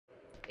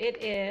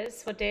It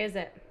is, what day is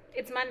it?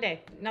 It's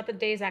Monday. Not that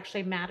days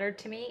actually matter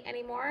to me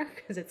anymore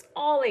because it's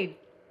all a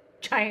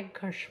giant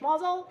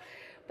schmozzle,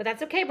 but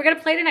that's okay. We're going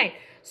to play tonight.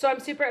 So I'm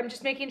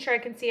just making sure I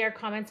can see our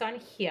comments on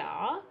here.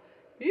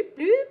 Bloop,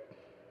 bloop.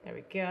 There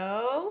we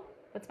go.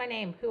 What's my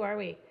name? Who are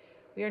we?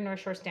 We are North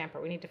Shore Stamper.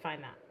 We need to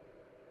find that.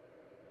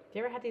 Do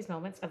you ever have these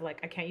moments of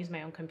like, I can't use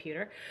my own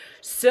computer?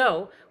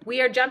 So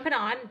we are jumping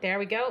on. There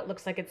we go. It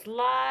looks like it's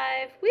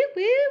live. Whoop,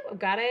 whoop.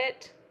 Got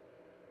it.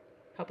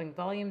 Hoping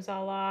volume's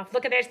all off.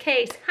 Look at there's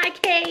Case. Hi,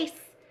 Case.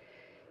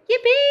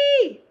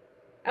 Yippee.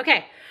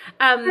 Okay.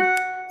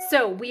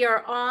 So we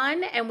are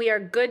on and we are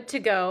good to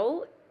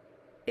go.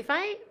 If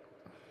I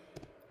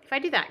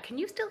do that, can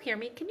you still hear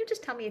me? Can you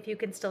just tell me if you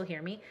can still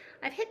hear me?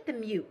 I've hit the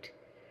mute,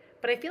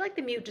 but I feel like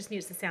the mute just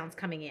mutes the sounds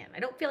coming in. I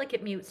don't feel like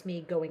it mutes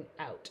me going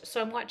out.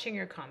 So I'm watching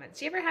your comments.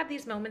 Do you ever have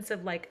these moments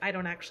of like, I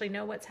don't actually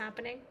know what's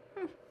happening?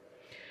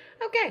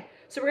 Okay,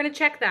 so we're going to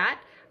check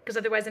that because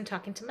otherwise I'm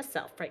talking to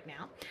myself right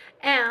now.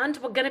 And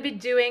we're going to be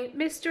doing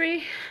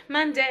Mystery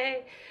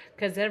Monday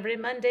because every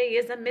Monday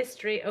is a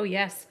mystery. Oh,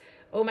 yes.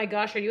 Oh, my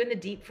gosh. Are you in the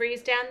deep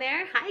freeze down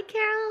there? Hi,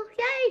 Carol.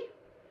 Yay.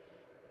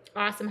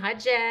 Awesome. Hi,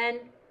 Jen.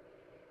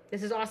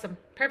 This is awesome.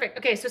 Perfect.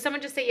 Okay, so someone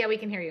just say, yeah, we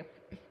can hear you.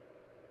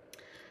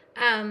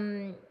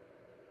 Oh,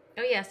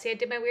 yeah. See, I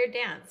did my weird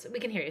dance. We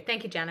can hear you.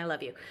 Thank you, Jen. I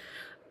love you.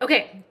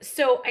 Okay,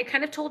 so I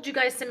kind of told you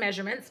guys some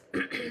measurements.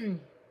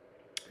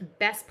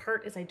 Best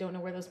part is I don't know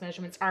where those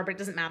measurements are, but it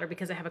doesn't matter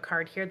because I have a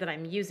card here that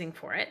I'm using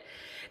for it.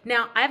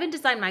 Now, I haven't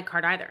designed my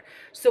card either.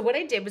 So what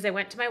I did was I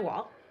went to my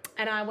wall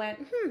and I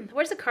went,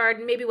 where's a card?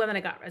 Maybe one that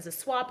I got as a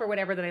swap or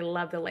whatever that I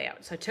love the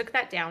layout. So I took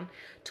that down,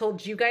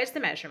 told you guys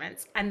the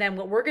measurements. And then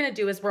what we're going to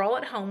do is we're all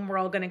at home. We're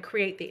all going to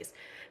create these.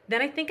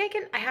 Then I think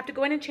I have to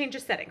go in and change the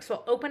settings. So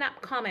I'll open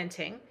up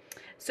commenting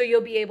so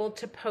you'll be able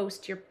to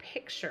post your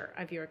picture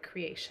of your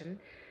creation.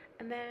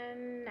 And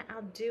then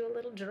I'll do a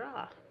little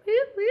draw.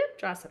 Whoop, whoop,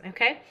 draw something,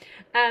 okay?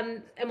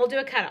 And we'll do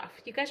a cutoff.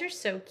 You guys are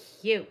so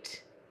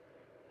cute.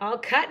 All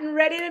cut and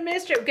ready to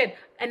mystery. Good.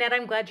 Annette,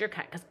 I'm glad you're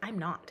cut because I'm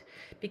not.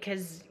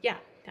 Because, yeah,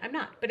 I'm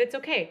not. But it's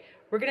okay.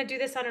 We're going to do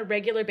this on a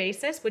regular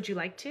basis. Would you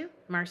like to?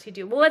 Marcy,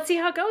 do. Well, let's see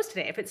how it goes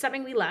today. If it's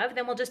something we love,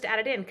 then we'll just add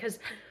it in because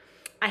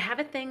I have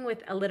a thing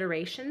with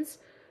alliterations,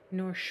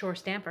 North Shore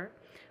Stamper,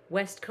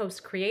 West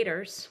Coast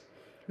Creators,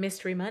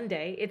 Mystery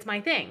Monday. It's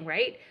my thing,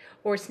 right?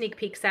 Or Sneak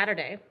Peek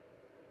Saturday.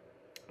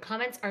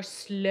 Comments are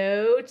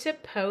slow to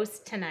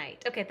post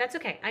tonight. Okay, that's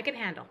okay. I can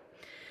handle.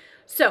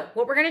 So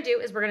what we're going to do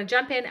is we're going to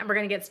jump in and we're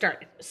going to get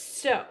started.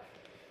 So,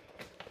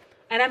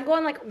 and I'm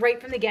going like right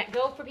from the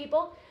get-go for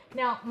people.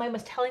 Now, I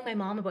was telling my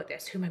mom about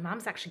this, my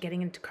mom's actually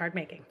getting into card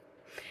making.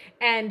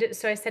 And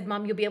so I said,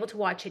 Mom, you'll be able to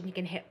watch it and you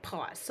can hit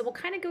pause. So we'll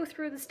kind of go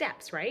through the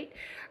steps, right?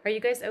 Are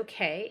you guys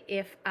okay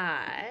if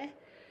I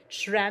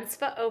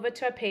transfer over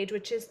to a page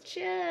which is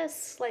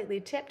just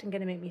slightly tipped and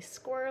going to make me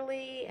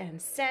squirrely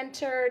and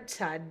centered?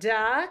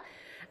 Ta-da!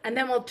 And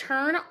then we'll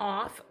turn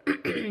off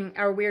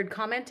our weird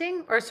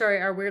commenting, or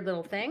sorry, our weird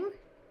little thing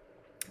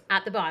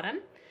at the bottom.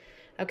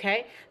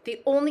 Okay.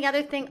 The only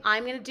other thing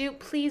I'm going to do,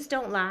 please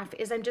don't laugh,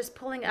 is I'm just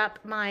pulling up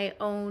my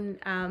own,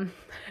 I'm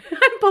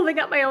pulling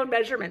up my own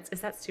measurements.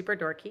 Is that super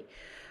dorky?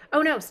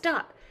 Oh no,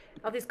 stop.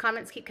 All these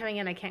comments keep coming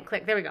in. I can't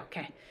click. There we go.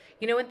 Okay.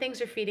 You know when things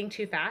are feeding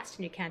too fast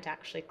and you can't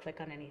actually click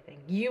on anything?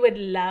 You would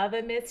love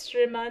a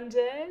Mystery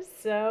Monday.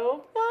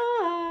 So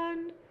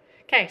fun.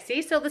 Okay.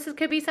 See, so this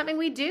could be something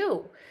we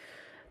do.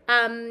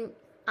 I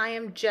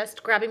am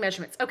just grabbing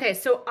measurements. Okay.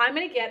 So I'm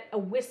going to get a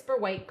Whisper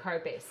White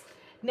card base.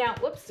 Now,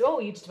 whoops, oh,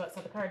 you just about saw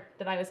the card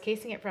that I was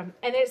casing it from.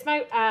 And it's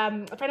my,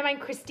 a friend of mine,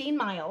 Christine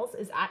Miles,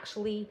 is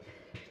actually,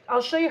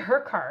 I'll show you her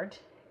card,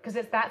 because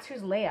that's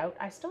whose layout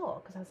I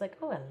stole. Because I was like,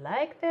 oh, I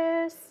like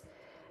this.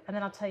 And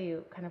then I'll tell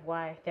you kind of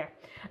why there.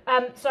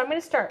 So I'm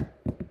going to start.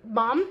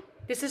 Mom,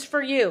 this is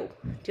for you.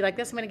 Do you like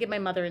this? I'm going to give my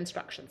mother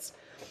instructions.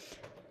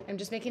 I'm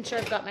just making sure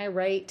I've got my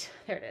right,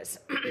 there it is.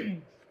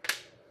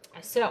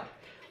 So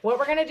what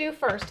we're going to do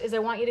first is I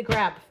want you to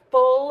grab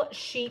full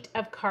sheet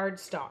of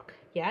cardstock.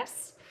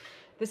 Yes?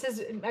 This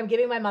is, I'm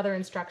giving my mother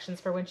instructions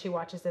for when she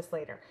watches this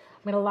later.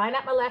 I'm going to line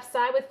up my left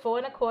side with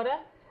 4 1/4.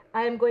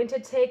 I'm going to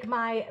take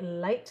my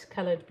light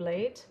colored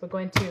blade. We're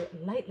going to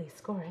lightly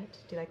score it.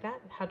 Do you like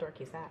that? How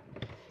dorky is that?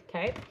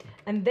 Okay.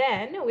 And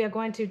then we are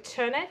going to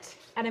turn it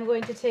and I'm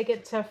going to take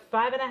it to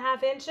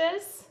 5.5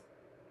 inches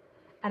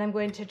and I'm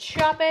going to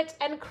chop it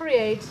and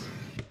create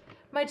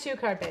my 2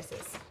 card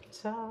bases.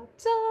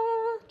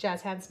 Ta-da!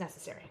 Jazz hands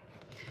necessary.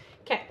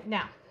 Okay.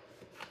 Now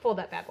fold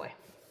that bad boy.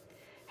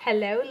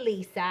 Hello,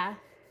 Lisa.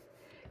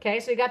 Okay,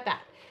 so we got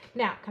that.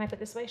 Now, can I put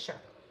this away? Sure.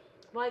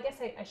 Well, I guess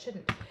I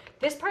shouldn't.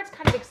 This part's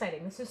kind of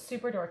exciting. This is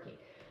super dorky.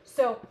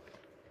 So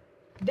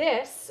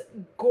this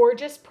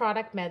gorgeous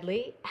product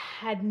medley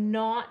had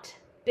not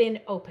been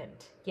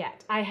opened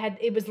yet.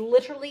 It was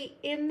literally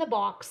in the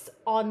box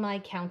on my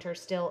counter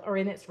still, or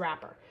in its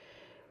wrapper.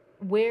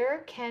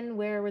 Where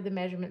were the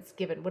measurements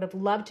given? Would have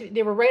loved to.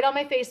 They were right on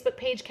my Facebook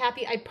page,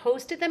 Kathy. I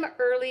posted them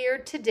earlier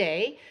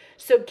today.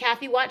 So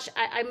Kathy, watch.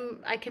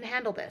 I can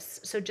handle this.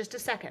 So just a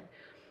second.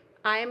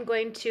 I am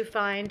going to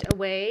find a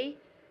way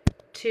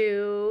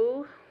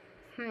to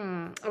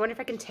I wonder if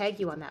I can tag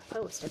you on that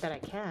post. I bet I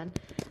can.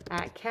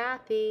 At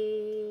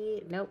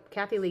Kathy. Nope.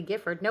 Kathy Lee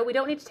Gifford. No, we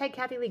don't need to tag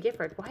Kathy Lee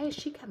Gifford. Why is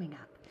she coming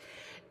up?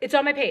 It's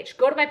on my page.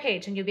 Go to my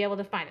page and you'll be able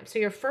to find them. So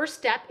your first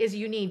step is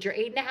you need your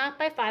 8.5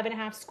 by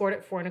 5.5 scored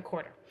at 4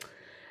 1/4.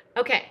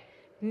 Okay.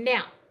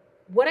 Now,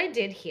 what I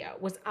did here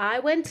was I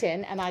went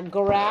in and I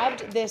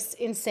grabbed this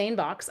insane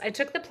box. I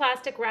took the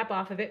plastic wrap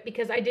off of it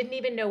because I didn't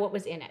even know what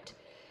was in it.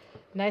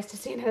 Nice to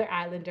see another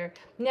Islander.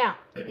 Now,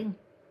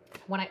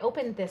 when I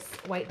opened this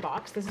white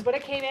box, this is what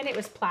it came in. It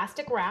was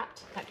plastic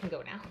wrapped. That can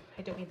go now.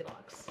 I don't need the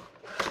box.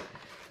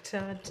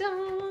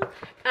 Ta-da!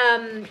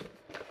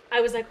 I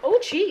was like, oh,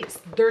 geez,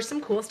 there's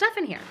some cool stuff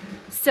in here.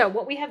 So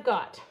what we have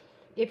got,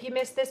 if you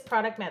missed this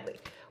product medley,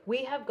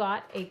 we have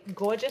got a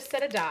gorgeous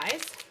set of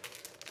dies.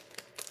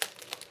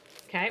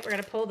 Okay, we're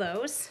going to pull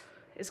those.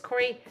 Is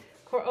Corey,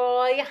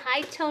 oh, yeah,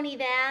 hi, Tony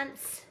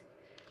Vance.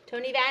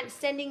 Tony Vance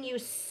sending you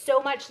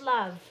so much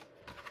love.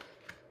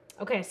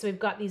 Okay, so we've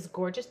got these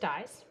gorgeous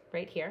dies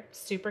right here.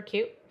 Super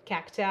cute.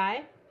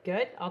 Cacti.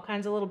 Good. All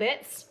kinds of little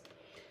bits.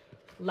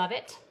 Love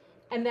it.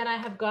 And then I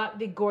have got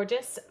the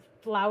gorgeous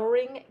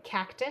Flowering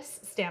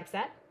Cactus stamp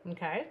set.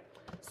 Okay.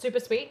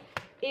 Super sweet.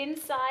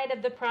 Inside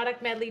of the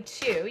product medley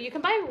too, you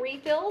can buy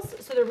refills.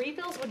 So the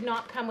refills would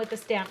not come with the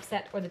stamp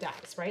set or the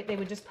dies, right? They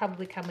would just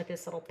probably come with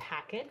this little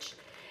package.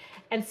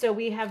 And so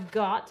we have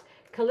got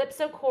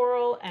Calypso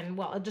Coral and,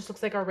 well, it just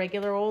looks like our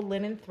regular old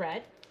linen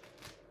thread.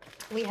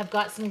 We have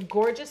got some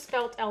gorgeous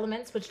felt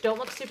elements, which don't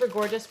look super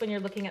gorgeous when you're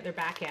looking at their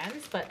back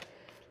ends, but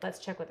let's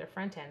check what their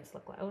front ends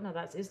look like. Oh, no,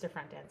 that is their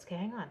front ends. Okay,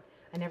 hang on.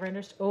 I never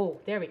understood. Oh,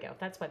 there we go.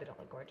 That's why they don't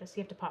look gorgeous.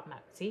 You have to pop them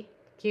out. See?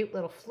 Cute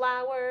little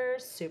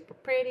flowers, super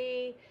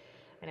pretty.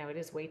 I know it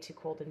is way too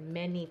cold in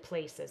many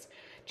places.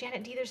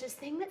 Janet D, there's this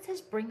thing that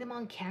says bring them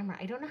on camera.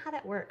 I don't know how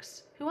that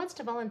works. Who wants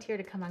to volunteer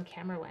to come on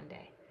camera one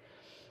day?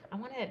 I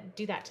want to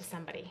do that to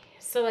somebody.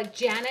 So like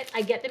Janet,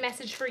 I get the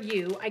message for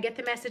you. I get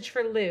the message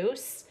for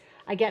Luce.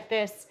 I get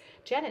this.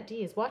 Janet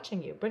D is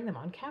watching you. Bring them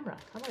on camera.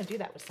 I want to do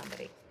that with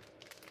somebody.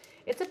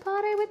 It's a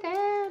party with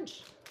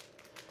Ange.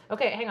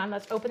 Okay, hang on.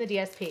 Let's open the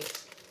DSP.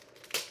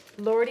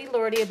 Lordy,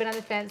 I've been on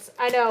the fence.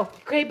 I know.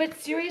 Okay, but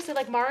seriously,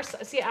 like Mars,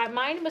 see,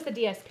 mine was the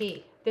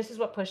DSP. This is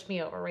what pushed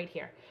me over right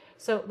here.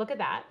 So look at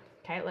that.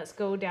 Okay, let's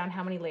go down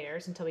how many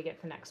layers until we get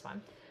to the next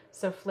one.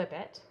 So flip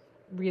it.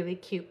 Really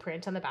cute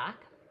print on the back.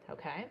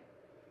 Okay.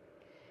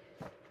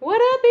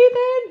 What up,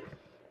 Ethan?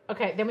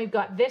 Okay, then we've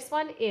got this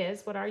one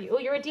is, what are you? Oh,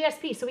 you're a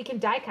DSP, so we can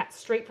die cut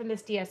straight from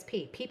this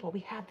DSP. People,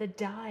 we have the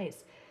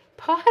dies.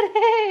 Party!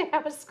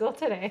 I was school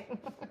today.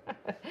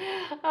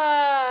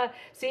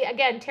 See,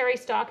 again, Terry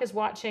Stock is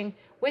watching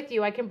with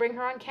you. I can bring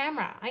her on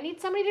camera. I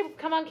need somebody to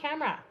come on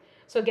camera.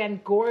 So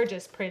again,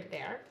 gorgeous print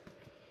there.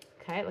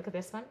 Okay, look at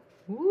this one.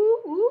 Woo,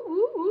 woo,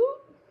 woo, woo.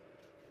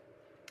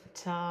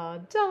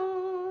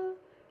 Ta-da!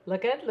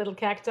 Look at little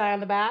cacti on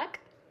the back.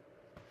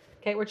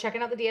 Okay, we're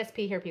checking out the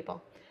DSP here,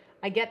 people.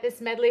 I get this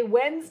medley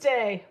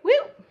Wednesday. Woo!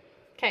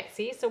 Okay,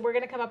 see, so we're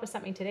going to come up with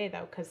something today,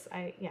 though, because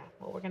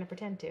we're going to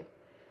pretend to.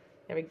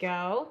 There we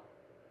go.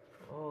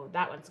 Oh,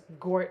 that one's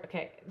gorgeous.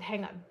 Okay,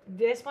 hang on.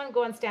 This one,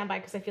 go on standby,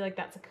 because I feel like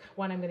that's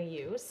one I'm going to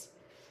use.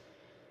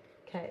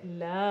 Okay,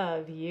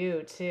 love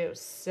you, too.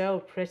 So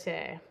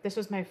pretty. This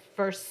was my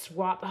first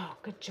swap. Oh,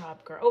 good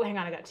job, girl. Oh, hang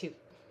on, I got two.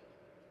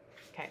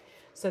 Okay,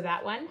 so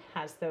that one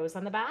has those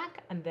on the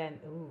back, and then,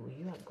 ooh,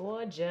 you are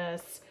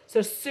gorgeous.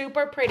 So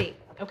super pretty,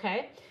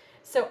 okay?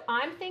 So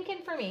I'm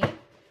thinking for me,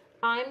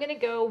 I'm going to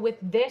go with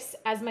this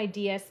as my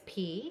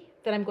DSP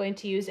that I'm going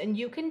to use, and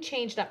you can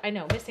change it up. I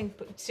know, missing.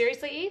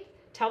 Seriously, Eve?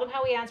 Tell them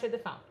how we answered the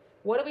phone.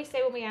 What do we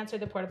say when we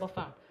answered the portable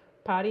phone?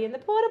 Party in the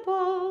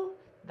portable.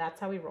 That's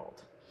how we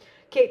rolled.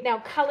 Okay, now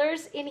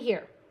colors in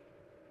here.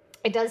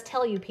 It does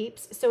tell you,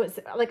 peeps. So it's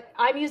like,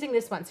 I'm using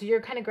this one, so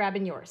you're kind of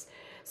grabbing yours.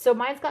 So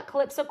mine's got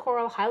Calypso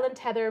Coral, Highland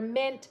Heather,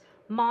 Mint,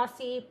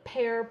 Mossy,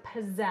 Pear,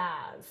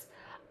 Pizzazz.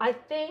 I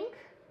think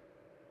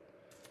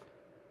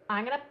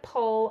I'm going to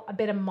pull a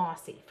bit of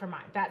Mossy for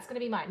mine. That's going to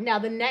be mine. Now,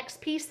 the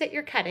next piece that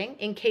you're cutting,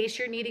 in case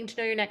you're needing to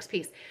know your next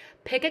piece,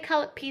 pick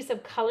a piece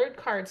of colored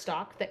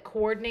cardstock that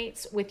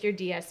coordinates with your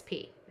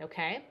DSP,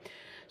 okay?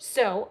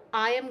 So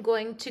I am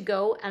going to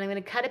go and I'm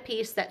going to cut a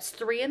piece that's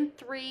 3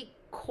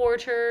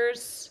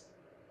 3/4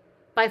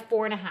 by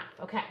 4 1/2.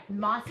 Okay,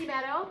 Mossy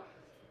Meadow.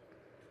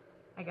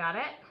 I got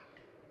it.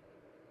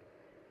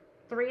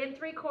 3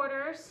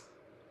 3/4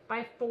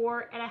 by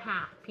 4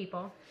 1/2,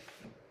 people.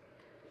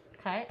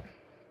 Okay.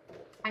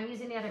 I'm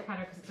using the other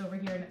cutter because it's over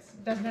here and it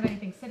doesn't have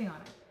anything sitting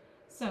on it.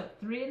 So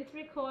 3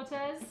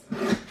 3/4,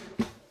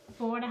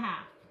 4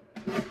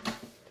 1/2.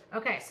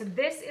 Okay, so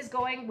this is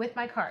going with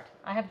my card.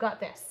 I have got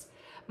this.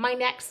 My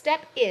next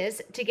step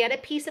is to get a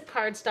piece of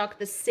cardstock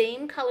the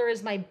same color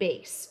as my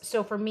base.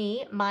 So for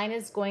me, mine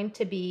is going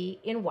to be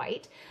in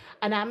white.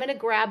 And I'm going to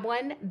grab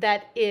one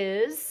that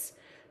is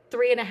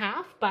 3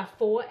 1/2 by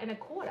 4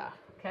 1/4.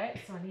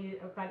 Okay, so I need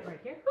it right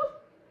here. Ooh,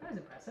 that was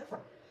impressive.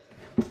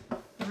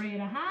 3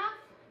 1/2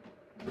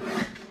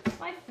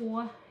 by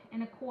 4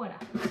 1/4.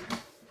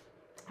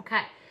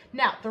 Okay,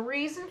 now the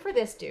reason for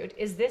this, dude,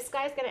 is this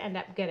guy's going to end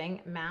up getting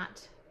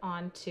matte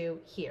onto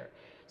here.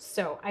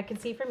 So I can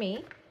see for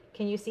me,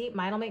 can you see?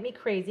 Mine will make me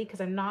crazy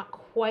because I don't have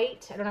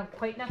quite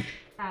enough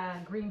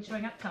green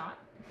showing up top.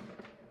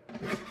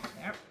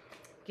 There,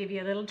 give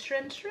you a little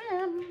trim.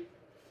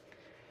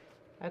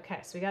 Okay,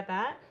 so we got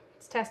that.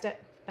 Let's test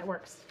it. That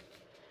works.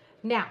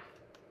 Now,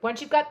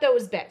 once you've got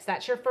those bits,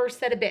 that's your first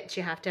set of bits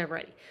you have to have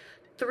ready.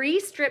 3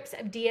 strips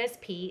of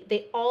DSP.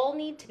 They all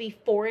need to be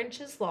 4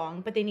 inches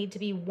long, but they need to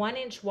be 1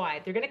 inch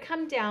wide. They're going to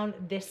come down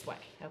this way,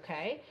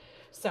 okay?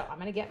 So I'm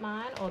going to get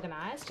mine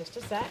organized, just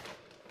a sec.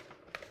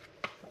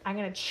 I'm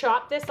going to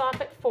chop this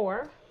off at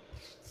 4.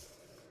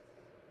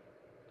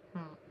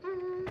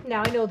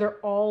 Now I know they're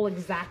all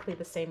exactly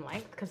the same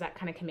length because that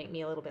kind of can make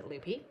me a little bit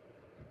loopy.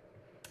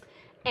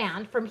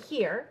 And from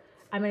here,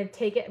 I'm going to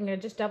take it, I'm going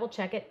to just double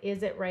check it.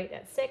 Is it right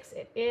at 6?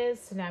 It is.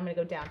 So now I'm going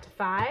to go down to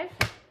 5.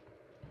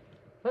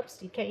 Whoops,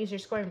 you can't use your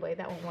scoring blade.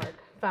 That won't work.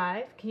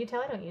 5. Can you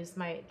tell I don't use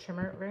my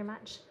trimmer very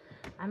much?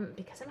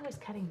 Because I'm always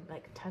cutting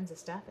like tons of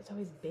stuff. It's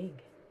always big.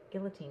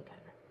 Guillotine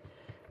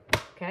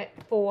cutter. Okay,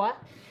 4.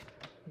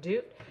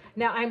 Do.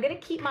 Now I'm going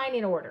to keep mine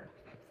in order.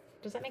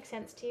 Does that make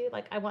sense to you?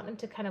 Like I want them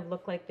to kind of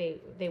look like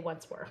they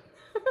once were.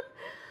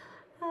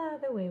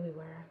 The way we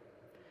were.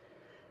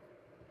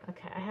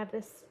 Okay, I have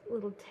this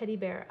little teddy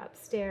bear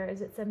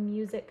upstairs. It's a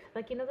music,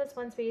 like you know those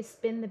ones where you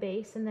spin the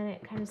base and then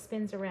it kind of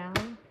spins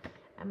around?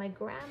 And my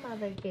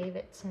grandmother gave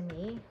it to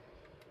me.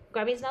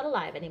 Grammy's not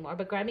alive anymore,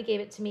 but Grammy gave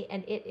it to me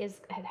and it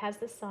has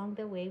the song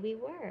The Way We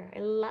Were. I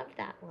love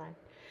that one.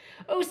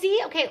 Oh,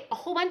 see? Okay, a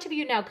whole bunch of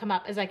you now come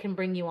up as I can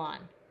bring you on.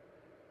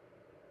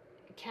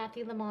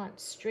 Kathy Lamont,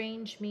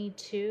 Strange Me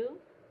Too.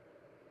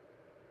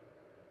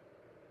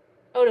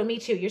 Oh, no, Me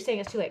Too. You're saying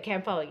it's too late.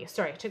 Can't follow you.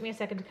 Sorry, it took me a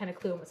second to kind of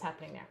clue what's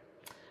happening there.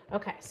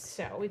 Okay,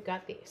 so we've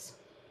got these.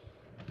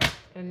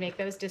 And make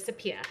those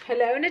disappear.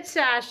 Hello,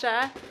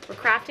 Natasha. We're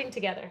crafting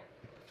together.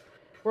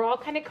 We're all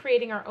kind of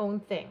creating our own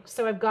thing.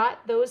 So I've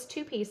got those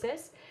 2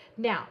 pieces.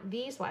 Now,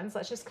 these ones,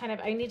 let's just kind of,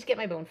 I need to get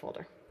my bone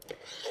folder.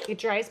 It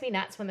drives me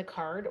nuts when the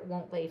card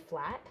won't lay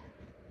flat.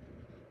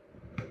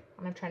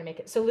 I'm trying to make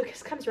it. So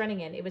Lucas comes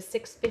running in. It was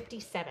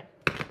 6:57.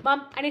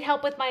 Mom, I need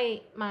help with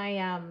my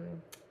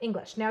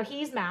English. Now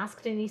he's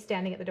masked and he's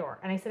standing at the door.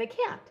 And I said, I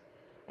can't.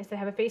 I said, I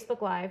have a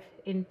Facebook Live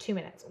in 2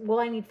 minutes. Well,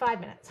 I need 5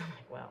 minutes. I'm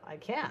like, well, I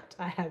can't.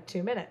 I have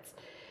 2 minutes.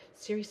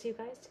 Seriously, you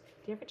guys, do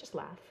you ever just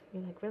laugh?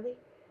 You're like, really?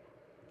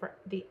 For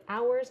the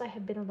hours I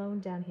have been alone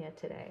down here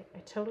today, I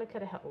totally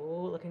could have helped.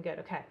 Oh, looking good.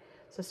 Okay.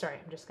 So sorry,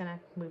 I'm just going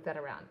to move that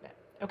around a bit.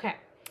 Okay.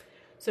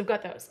 So I've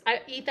got those.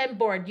 Ethan,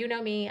 bored. You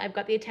know me. I've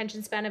got the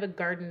attention span of a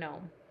garden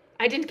gnome.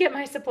 I didn't get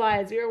my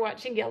supplies. We were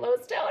watching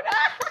Yellowstone.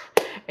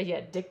 Are you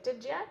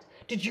addicted yet?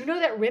 Did you know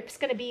that Rip's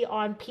going to be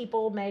on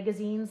People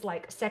magazines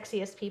like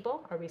Sexiest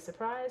People? Are we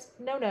surprised?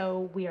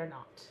 No, we are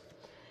not.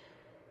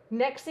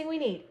 Next thing we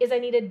need is I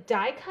need a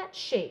die cut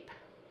shape.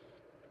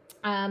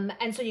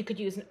 And so you could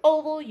use an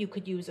oval, you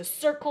could use a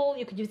circle,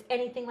 you could use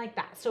anything like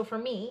that. So for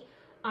me,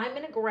 I'm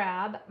going to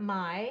grab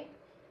my,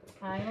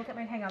 look at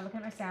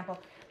my sample.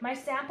 My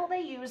sample,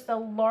 they use the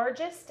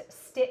largest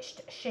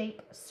stitched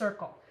shape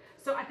circle.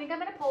 So I think I'm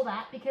going to pull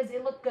that because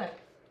it looked good.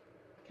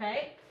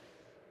 Okay.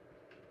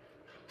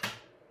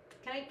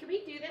 Can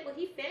we do that? Will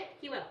he fit?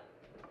 He will.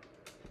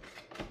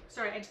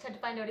 Sorry, I just had to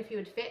find out if he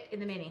would fit in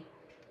the mini.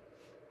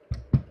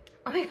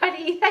 Oh my God,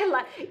 Ethan,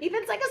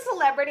 Ethan's like a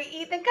celebrity.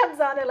 Ethan comes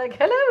on, they're like,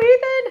 hello,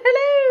 Ethan,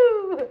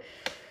 hello.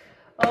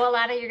 Oh,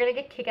 Alana, you're going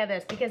to get a kick out of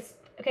this because,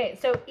 okay,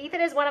 so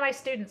Ethan is one of my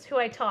students who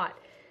I taught.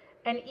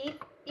 And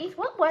Ethan,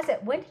 what was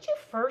it? When did you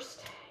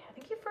first, I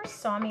think you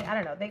first saw me, I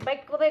don't know,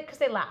 because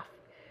they laugh.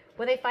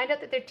 When they find out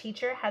that their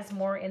teacher has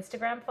more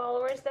Instagram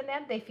followers than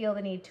them, they feel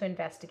the need to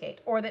investigate,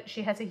 or that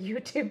she has a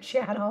YouTube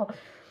channel.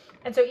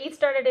 And so Ethan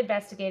started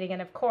investigating,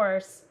 and of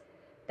course,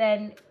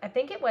 then I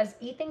think it was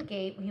Ethan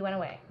he went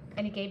away,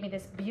 and he gave me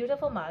this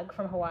beautiful mug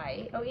from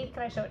Hawaii. Oh, Ethan,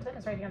 can I show it to them?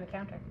 It's right here on the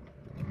counter.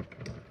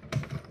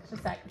 Just a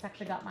sec. It's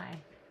actually got mine.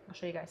 I'll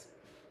show you guys.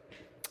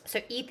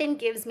 So Ethan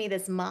gives me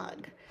this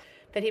mug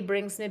that he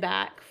brings me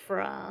back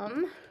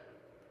from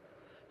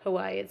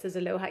Hawaii. It says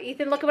aloha.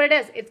 Ethan, look at what it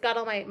is. It's got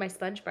all my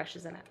sponge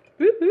brushes in it.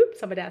 Whoop, whoop,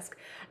 it's on my desk.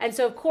 And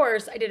so, of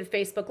course, I did a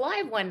Facebook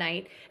Live one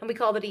night, and we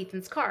called it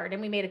Ethan's card,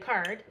 and we made a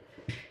card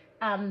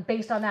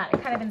based on that.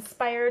 It kind of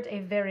inspired a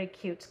very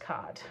cute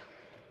card.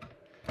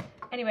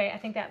 Anyway, I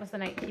think that was the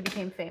night he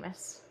became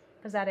famous.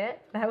 Was that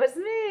it? That was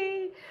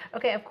me.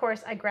 Okay, of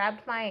course, I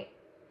grabbed my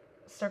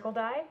circle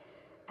die,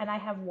 and I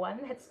have one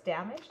that's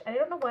damaged. I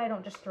don't know why I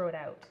don't just throw it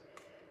out,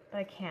 but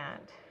I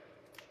can't.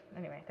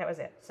 Anyway, that was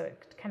it. So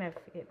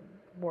it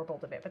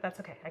warbled a bit, but that's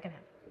okay. I can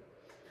have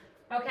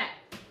it. Okay,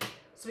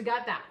 so we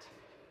got that.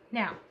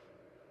 Now,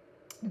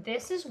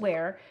 this is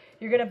where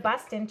you're going to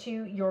bust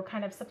into your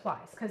kind of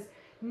supplies, because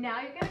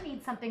now you're going to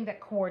need something that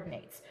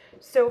coordinates.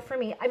 So for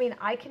me, I mean,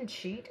 I can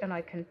cheat and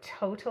I can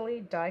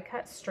totally die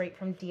cut straight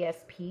from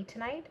DSP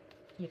tonight.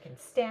 You can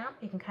stamp,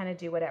 you can kind of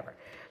do whatever.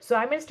 So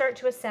I'm going to start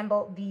to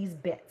assemble these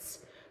bits.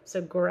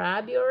 So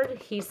grab your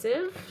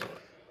adhesive.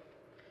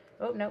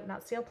 Oh, no,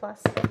 not Seal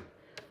Plus.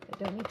 I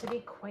don't need to be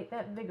quite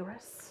that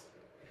vigorous.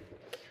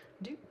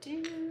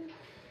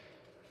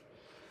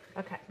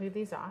 Okay, move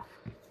these off.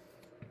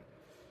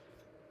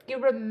 You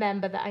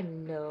remember that? I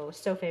know,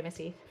 so famous,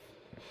 Eve.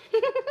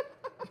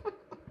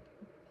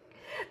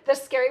 The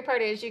scary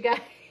part is, you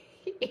guys,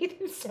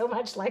 Ethan's so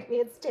much like me,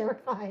 it's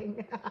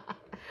terrifying.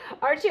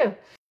 Aren't you?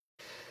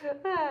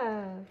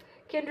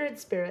 Kindred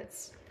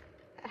spirits.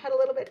 I had a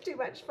little bit too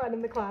much fun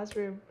in the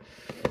classroom.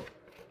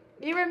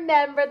 You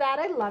remember that?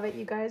 I love it,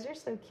 you guys. You're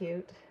so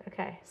cute.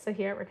 Okay, so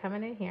here, we're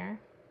coming in here.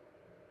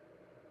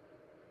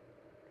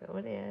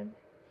 Going in.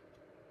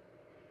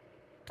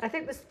 I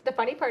think the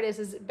funny part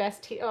is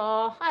best.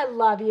 Oh, I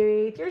love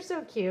you, Eth. You're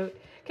so cute.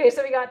 Okay,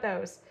 so we got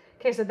those.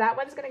 Okay, so that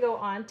one's going to go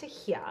on to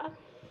here.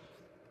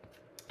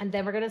 And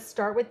then we're going to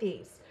start with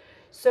these.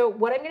 So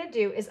what I'm going to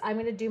do is I'm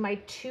going to do my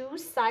 2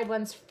 side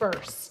ones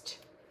first.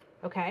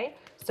 Okay,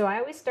 so I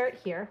always start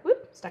here.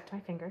 Whoop, stuck to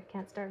my finger.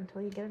 Can't start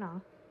until you get it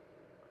off.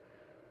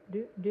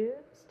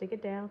 Stick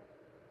it down.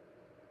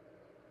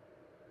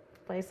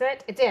 Place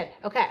it. It's in.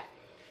 Okay.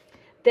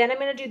 Then I'm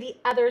going to do the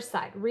other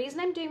side. Reason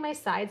I'm doing my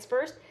sides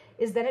first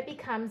is then it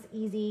becomes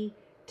easy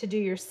to do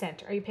your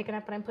center. Are you picking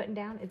up what I'm putting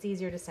down? It's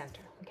easier to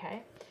center.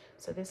 Okay.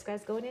 So this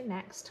guy's going in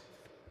next.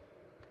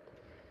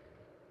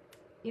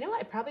 You know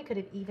what? I probably could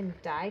have even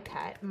die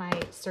cut my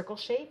circle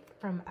shape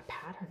from a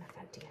pattern of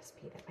that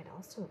DSP. That might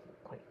also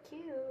look quite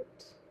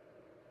cute.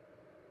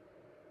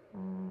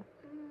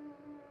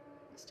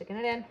 Sticking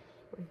it in.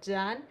 We're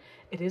done.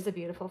 It is a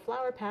beautiful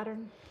flower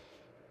pattern.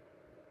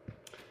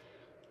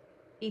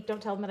 Eth,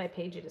 don't tell them that I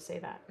paid you to say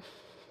that.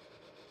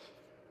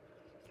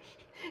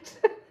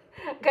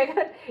 Okay,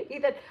 good.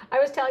 Ethan, I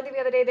was telling you the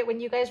other day that when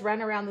you guys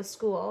run around the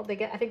school,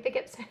 I think they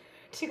get,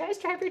 do you guys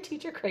drive your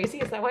teacher crazy?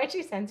 Is that why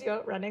she sends you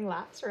out running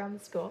laps around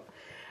the school?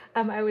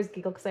 I always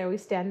giggle because I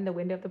always stand in the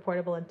window of the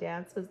portable and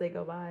dance as they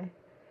go by.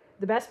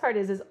 The best part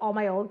is all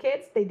my old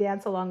kids, they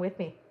dance along with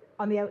me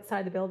on the outside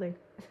of the building.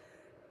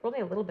 We're only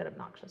a little bit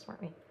obnoxious,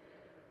 weren't we?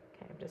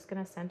 Okay, I'm just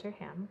going to center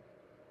him.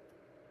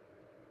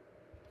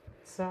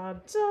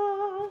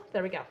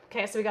 There we go.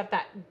 Okay, so we got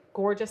that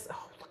gorgeous,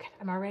 oh, look at it.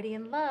 I'm already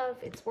in love.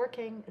 It's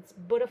working. It's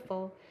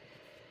beautiful.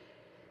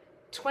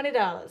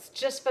 $20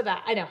 just for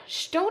that. I know.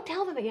 Shh, don't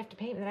tell them that you have to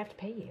pay me, that I have to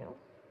pay you.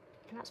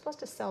 You're not supposed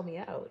to sell me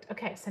out.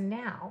 Okay, so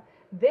now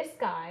this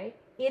guy,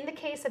 in the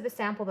case of the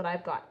sample that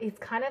I've got, it's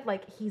kind of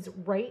like he's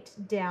right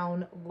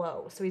down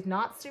low. So he's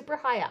not super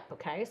high up,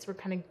 okay? So we're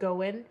kind of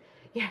going,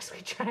 yes,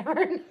 we try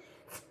our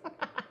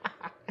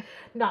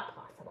not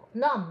possible.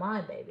 Not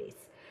my babies.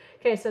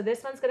 Okay, so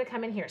this one's going to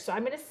come in here. So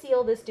I'm going to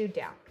seal this dude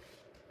down.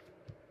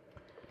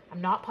 I'm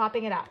not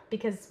popping it up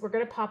because we're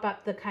going to pop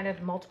up the kind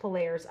of multiple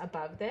layers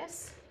above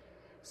this.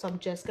 So I'm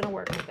just going to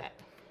work with it.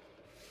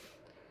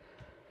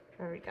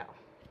 There we go.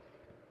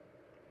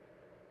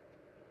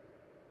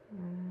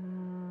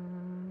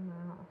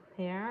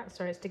 Here.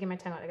 Sorry, sticking my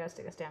tongue out. I got to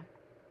stick this down.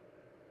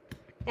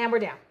 And we're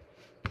down.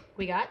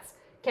 We got.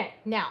 Okay,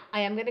 now I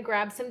am going to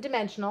grab some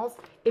dimensionals.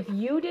 If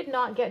you did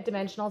not get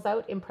dimensionals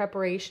out in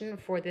preparation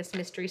for this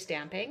mystery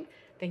stamping,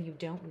 then you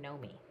don't know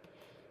me.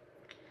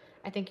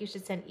 I think you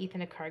should send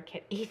Ethan a card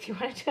kit. Eth, you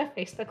want to do a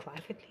Facebook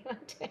Live with me one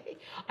day?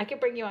 I could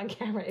bring you on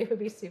camera. It would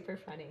be super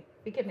funny.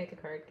 We could make a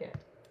card kit.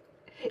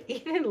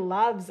 Ethan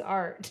loves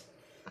art.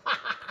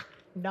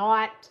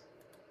 Not.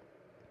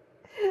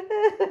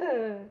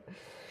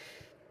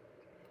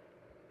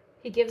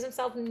 He gives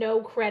himself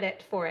no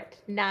credit for it.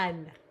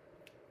 None.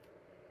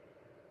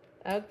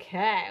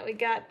 Okay, we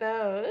got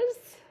those.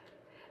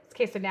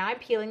 Okay, so now I'm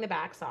peeling the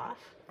backs off.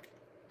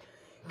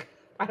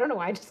 I don't know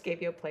why I just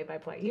gave you a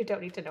play-by-play. You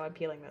don't need to know I'm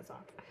peeling this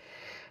off.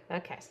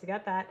 Okay, so we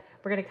got that.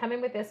 We're going to come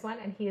in with this one,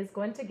 and he is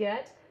going to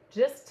get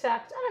just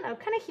tucked, I don't know,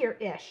 kind of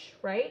here-ish,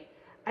 right?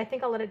 I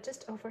think I'll let it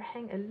just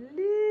overhang a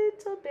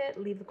little bit,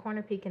 leave the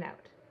corner peeking out,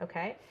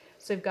 okay?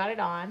 So we've got it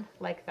on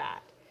like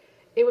that.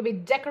 It would be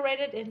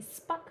decorated in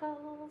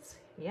sparkles.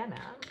 Yeah, man.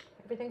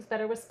 Everything's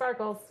better with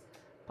sparkles.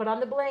 Put on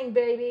the bling,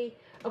 baby.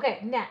 Okay,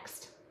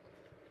 next.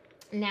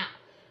 Now,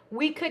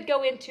 we could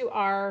go into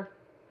our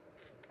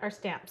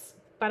stamps,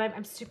 but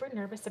I'm super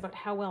nervous about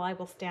how well I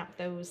will stamp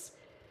those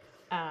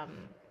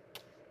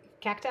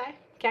cacti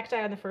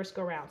on the first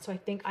go round. So I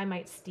think I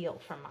might steal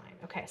from mine.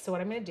 Okay, so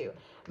what I'm going to do,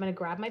 I'm going to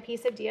grab my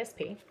piece of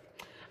DSP.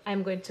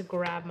 I'm going to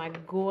grab my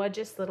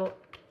gorgeous little,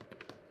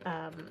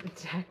 I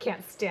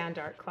can't stand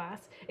art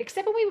class,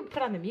 except when we would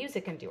put on the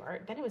music and do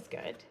art. Then it was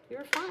good. We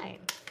were fine.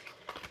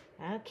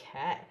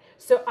 Okay,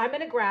 so I'm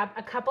going to grab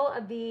a couple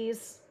of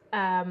these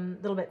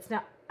little bits.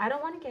 Now, I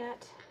don't want to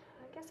get,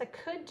 I guess I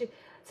could do,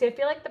 see, I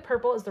feel like the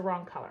purple is the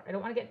wrong color. I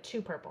don't want to get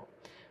too purple,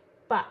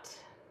 but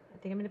I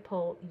think I'm going to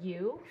pull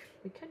you.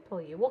 We could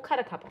pull you. We'll cut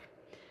a couple,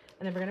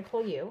 and then we're going to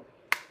pull you.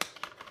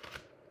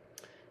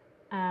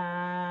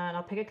 And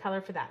I'll pick a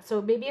color for that.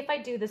 So maybe if I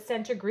do the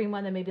center green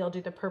one, then maybe I'll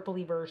do the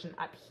purpley version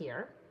up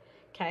here.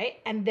 Okay,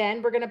 and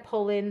then we're going to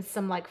pull in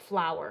some like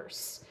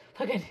flowers.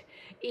 Look at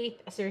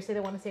Eth. Seriously, they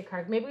want to see a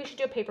card. Maybe we should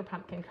do a paper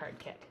pumpkin card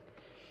kit.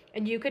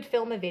 And you could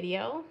film a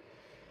video.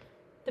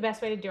 The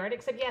best way to do art,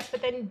 except yes,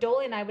 but then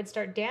Dolly and I would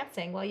start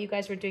dancing while you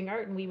guys were doing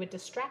art and we would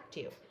distract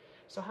you.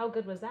 So how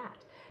good was that?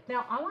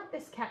 Now I want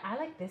this cat, I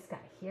like this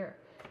guy here.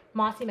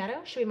 Mossy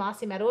Meadow. Should we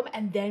Mossy Meadow them?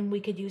 And then we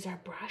could use our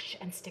brush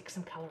and stick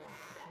some color on,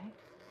 okay?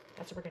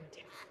 That's what we're going to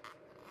do.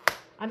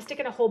 I'm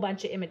sticking a whole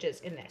bunch of images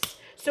in this.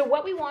 So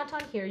what we want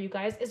on here, you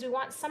guys, is we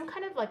want some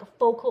kind of like a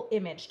focal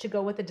image to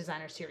go with the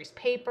designer series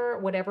paper,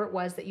 whatever it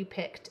was that you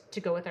picked to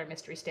go with our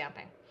mystery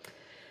stamping.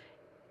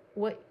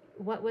 What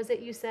was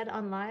it you said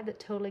on live that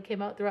totally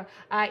came out through?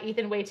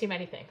 Ethan, way too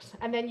many things.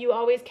 And then you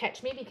always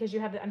catch me because you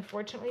have,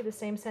 unfortunately, the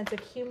same sense of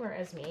humor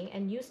as me,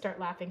 and you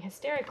start laughing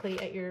hysterically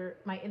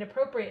at my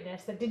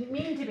inappropriateness that didn't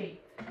mean to be.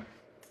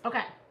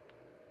 Okay.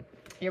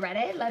 You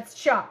ready? Let's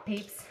chop,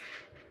 peeps.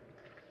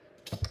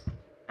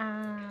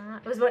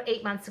 It was about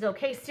 8 months ago.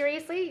 Okay,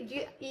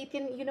 seriously?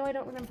 Ethan, you know I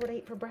don't remember what I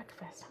ate for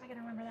breakfast. How am I going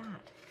to remember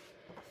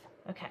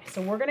that? Okay,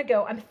 so we're going to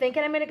go. I'm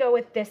thinking I'm going to go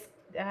with this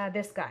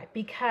guy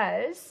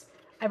because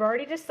I've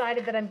already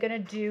decided that I'm going to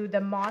do the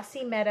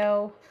mossy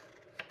meadow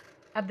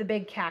of the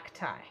big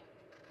cacti.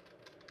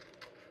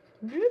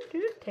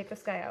 Take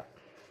this guy out.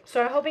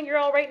 So I'm hoping you're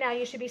all right now.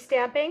 You should be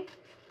stamping,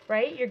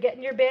 right? You're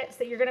getting your bits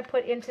that you're going to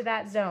put into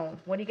that zone.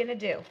 What are you going to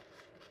do?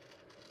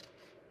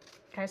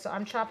 Okay, so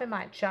I'm chopping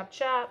mine. Chop,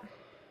 chop.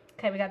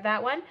 Okay, we got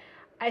that one.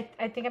 I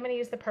think I'm going to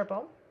use the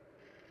purple.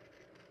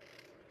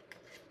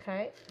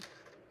 Okay.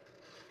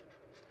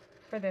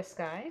 For this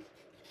guy.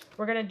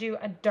 We're going to do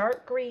a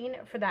dark green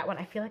for that one.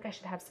 I feel like I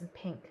should have some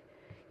pink.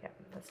 Yeah,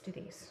 let's do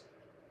these.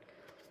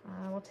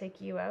 We'll take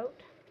you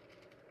out.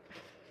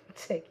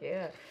 Take you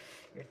out.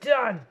 You're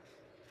done.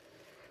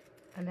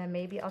 And then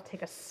maybe I'll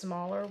take a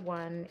smaller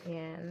one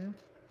in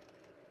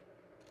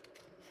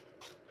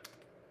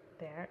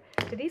there.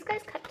 Do these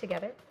guys cut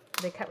together?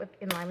 Do they cut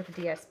in line with the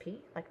DSP?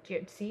 Like, do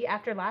you see,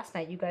 after last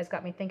night, you guys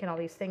got me thinking all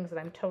these things that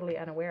I'm totally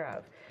unaware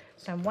of.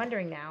 So I'm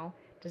wondering now,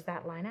 does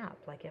that line up?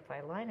 Like, if I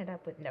line it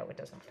up with, no, it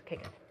does not. Okay,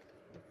 good.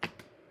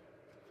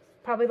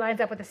 Probably lines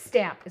up with a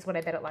stamp is what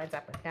I bet it lines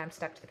up with. Now I'm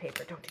stuck to the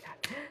paper. Don't do that.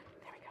 There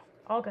we go.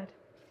 All good.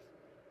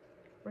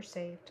 We're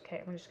saved.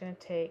 Okay, I'm just going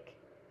to take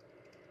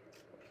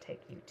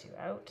you two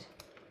out.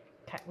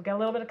 Okay, we got a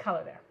little bit of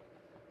color there.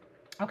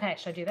 Okay,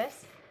 should I do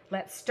this?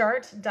 Let's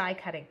start die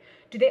cutting.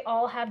 Do they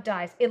all have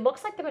dies? It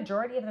looks like the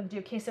majority of them do.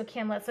 Okay, so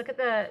Kim, let's look at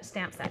the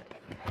stamp set.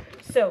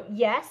 So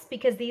yes,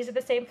 because these are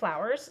the same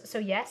flowers. So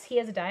yes, he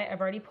has a die. I've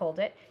already pulled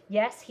it.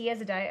 Yes, he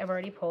has a die. I've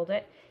already pulled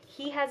it.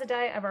 He has a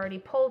die. I've already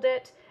pulled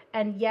it.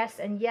 And yes,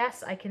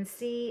 I can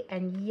see.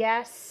 And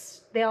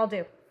yes, they all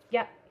do.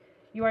 Yep,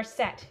 you are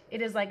set.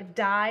 It is like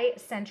die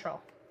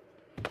central.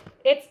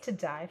 It's to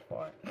die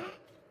for.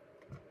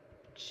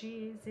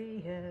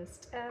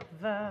 Cheesiest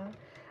ever.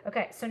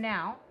 Okay, so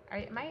now,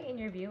 am I in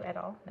your view at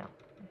all? No.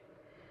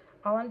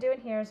 All I'm doing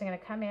here is I'm going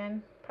to come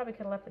in. Probably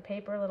could have left the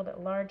paper a little bit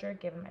larger,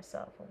 giving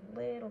myself a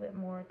little bit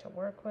more to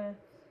work with.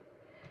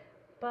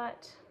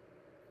 But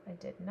I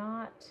did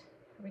not.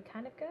 Are we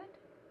kind of good?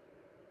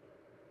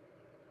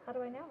 How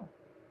do I know?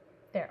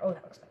 There. Oh,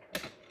 that looks better.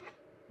 Okay.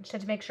 Just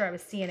had to make sure I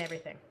was seeing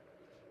everything.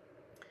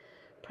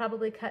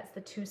 Probably cuts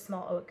the too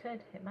small. Oh, it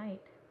could. It might.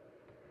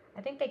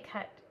 I think they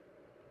cut.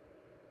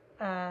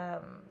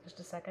 Just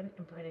a second.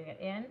 I'm putting it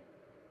in.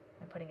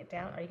 I'm putting it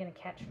down. Are you going to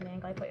catch from the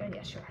angle I put you in?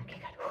 Yes, sure. Okay,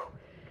 good. Whew.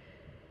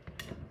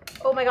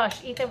 Oh my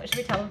gosh, Ethan, should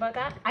we tell them about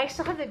that? I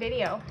still have the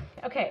video.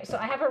 Okay, so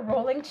I have a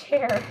rolling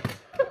chair.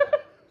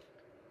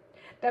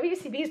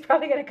 WCB is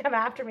probably going to come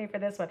after me for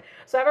this one.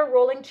 So I have a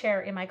rolling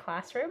chair in my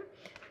classroom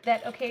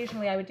that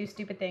occasionally I would do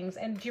stupid things.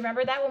 And do you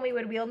remember that when we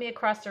would wheel me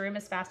across the room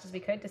as fast as we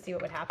could to see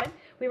what would happen?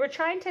 We were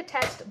trying to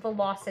test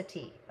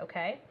velocity,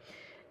 okay?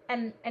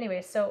 And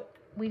anyway, so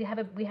we had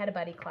a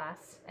buddy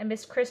class. And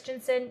Miss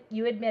Christensen,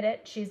 you admit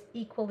it, she's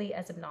equally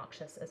as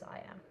obnoxious as I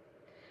am.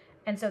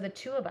 And so the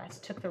two of us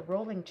took the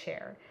rolling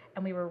chair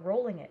and we were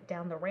rolling it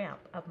down the ramp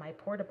of my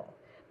portable.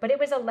 But it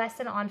was a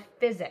lesson on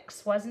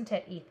physics, wasn't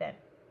it, Ethan?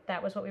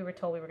 That was what we were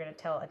told we were going to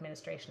tell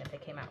administration if they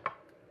came out.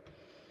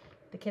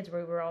 The kids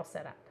we were all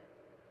set up.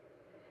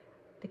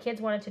 The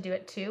kids wanted to do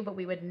it too, but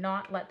we would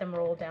not let them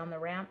roll down the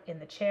ramp in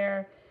the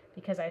chair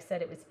because I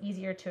said it was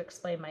easier to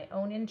explain my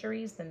own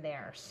injuries than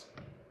theirs.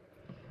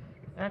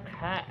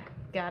 Okay,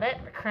 got it.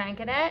 We're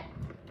cranking it.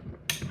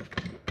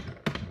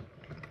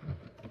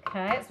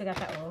 Okay, so we got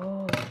that.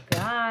 Oh,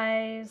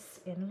 guys,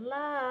 in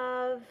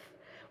love.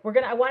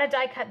 I want to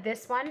die cut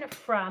this one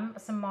from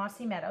some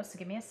Mossy Meadow, so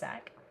give me a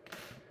sec.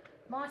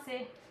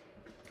 Mossy.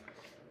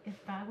 If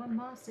I were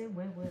mossy,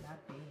 where would I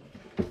be?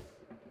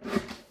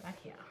 Right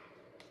here.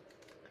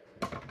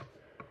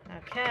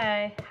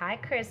 Okay. Hi,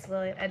 Chris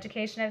William.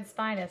 Education at its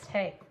finest.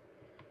 Hey,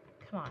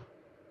 come on.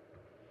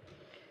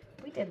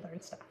 We did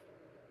learn stuff.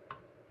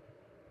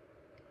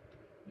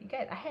 You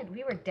guys,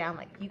 we were down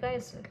like, you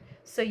guys,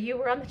 so you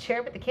were on the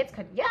chair, but the kids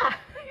couldn't. Yeah.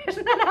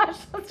 Isn't that how it's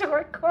supposed to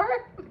work,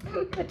 Cor?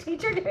 The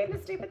teacher doing the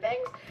stupid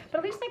things? But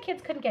at least my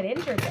kids couldn't get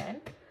injured then.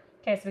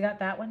 Okay, so we got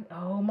that one.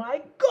 Oh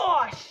my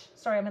gosh.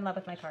 Sorry, I'm in love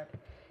with my card.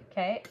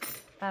 Okay.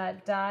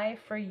 Die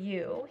for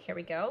you. Here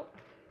we go.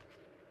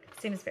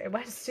 Seems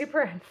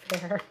super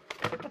unfair.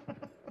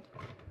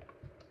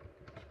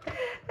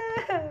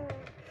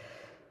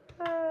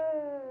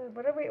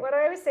 What do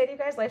I always say to you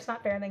guys? Life's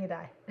not fair and then you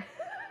die.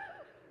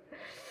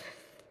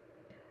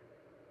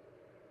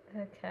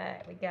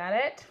 Okay, we got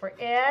it. We're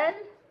in.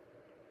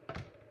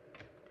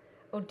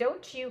 Oh,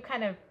 don't you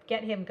kind of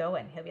get him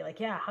going. He'll be like,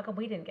 yeah, how come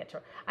we didn't get to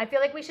her? I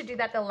feel like we should do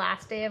that the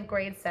last day of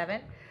grade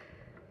 7.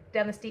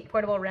 Down the steep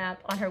portable ramp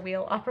on her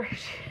wheel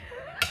operation.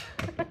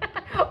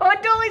 Oh,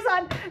 Dolly's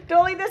on.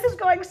 Dolly, this is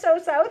going so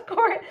south,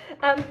 Court.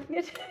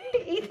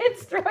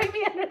 Ethan's throwing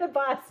me under the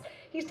bus.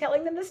 He's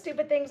telling them the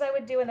stupid things I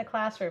would do in the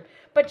classroom.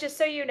 But just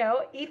so you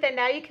know, Ethan,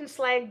 now you can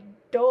slang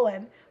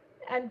Dolan.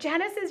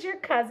 Janice is your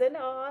cousin.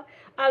 Aw.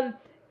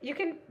 You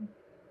can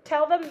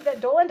tell them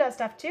that Dolan does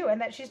stuff too,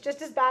 and that she's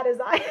just as bad as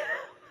I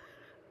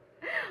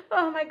am.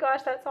 Oh my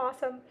gosh, that's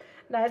awesome.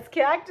 Nice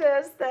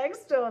cactus. Thanks,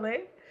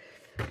 Dolly.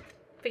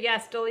 But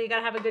yes, Dolly, you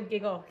gotta have a good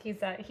giggle. He's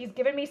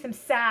giving me some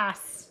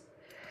sass.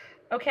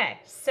 Okay,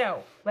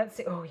 so let's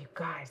see. Oh, you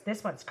guys,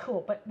 this one's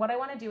cool. But what I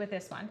want to do with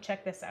this one,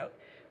 check this out.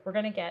 We're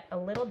gonna get a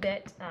little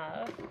bit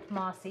of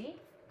mossy.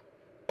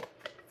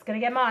 It's gonna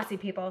get mossy,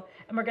 people,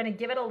 and we're gonna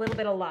give it a little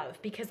bit of love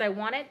because I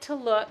want it to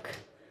look.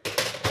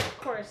 Of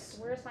course,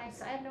 where's my?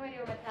 I have no idea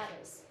where my pad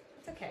is.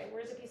 It's okay.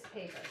 Where's a piece of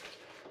paper?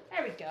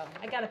 There we go.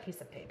 I got a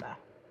piece of paper.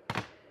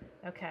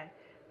 Okay,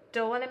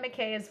 Dolan and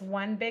McKay is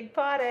one big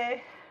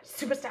party.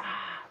 Superstar.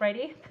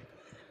 Ready?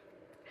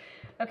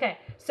 Okay,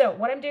 so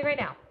what I'm doing right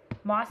now,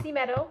 mossy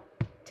meadow,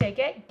 take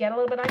it, get a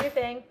little bit on your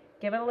thing,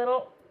 give it a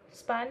little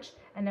sponge,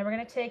 and then we're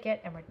going to take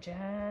it and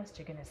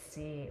you're going to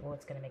see, oh,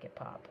 it's going to make it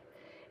pop.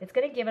 It's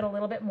going to give it a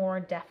little bit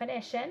more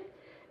definition,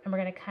 and we're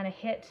going to kind of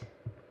hit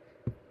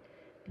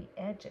the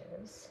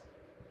edges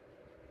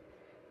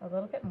a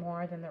little bit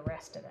more than the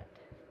rest of it.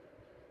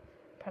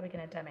 Probably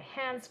going to dye my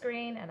hands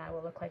green, and I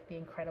will look like the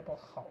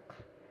Incredible Hulk.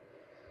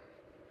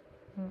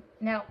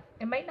 Now,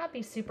 it might not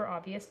be super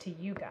obvious to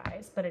you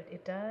guys, but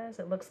it does.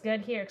 It looks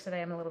good here because I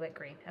am a little bit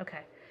green.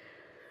 Okay.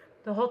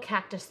 The whole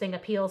cactus thing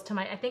appeals to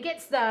my, I think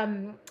it's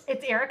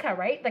Erica,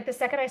 right? Like the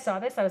second I saw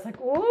this, I was like,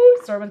 ooh,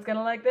 Sermon's going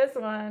to like this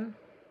one.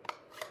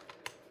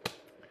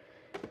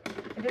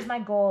 It is my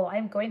goal.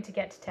 I'm going to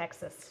get to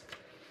Texas.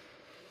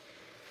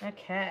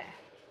 Okay.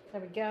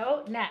 There we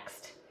go.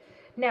 Next.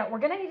 Now, we're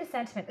going to need a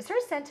sentiment. Is there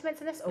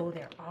sentiments in this? Oh,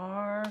 there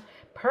are.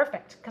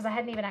 Perfect, because I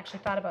hadn't even actually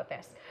thought about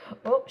this.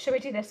 Oh, should we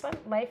do this one?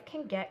 Life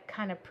can get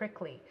kind of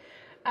prickly.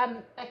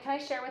 Can I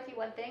share with you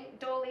one thing?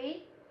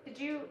 Dolly,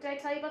 did I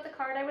tell you about the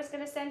card I was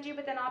going to send you,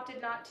 but then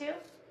opted not to?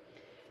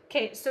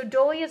 Okay, so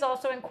Dolly is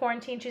also in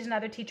quarantine. She's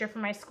another teacher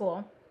from my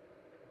school.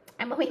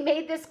 And when we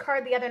made this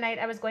card the other night,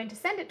 I was going to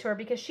send it to her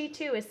because she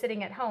too is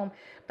sitting at home.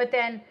 But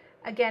then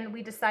again,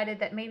 we decided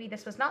that maybe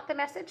this was not the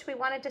message we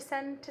wanted to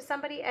send to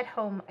somebody at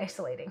home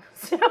isolating.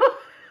 So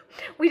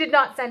we did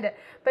not send it.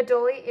 But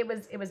Dolly, it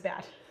was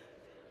bad.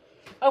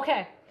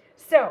 Okay,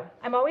 so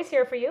I'm always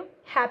here for you.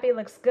 Happy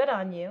looks good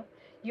on you.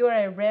 You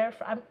are a rare...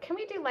 can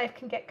we do life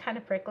can get kind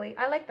of prickly?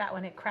 I like that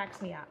one. It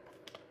cracks me up.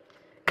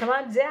 Come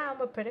on down.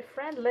 We're pretty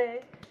friendly.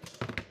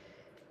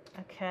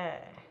 Okay,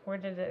 where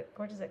does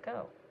it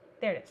go?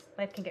 There it is.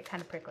 Life can get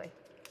kind of prickly.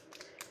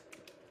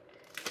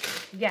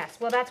 Yes,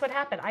 well, that's what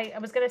happened. I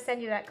was going to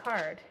send you that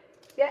card.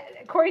 Yeah,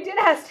 Corey did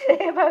ask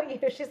today about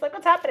you. She's like,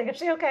 what's happening? Is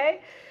she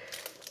okay?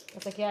 I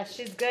was like, yeah,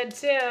 she's good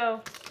too.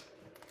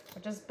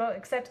 We're just both,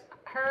 except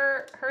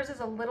hers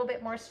is a little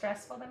bit more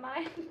stressful than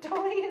mine.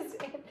 Dolly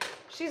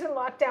she's in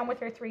lockdown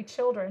with her 3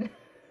 children.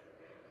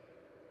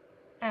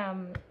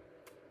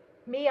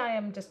 Me, I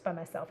am just by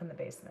myself in the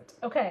basement.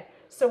 Okay,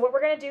 so what we're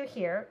going to do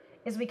here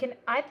is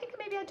I think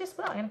maybe I just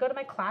will. I'm going to go to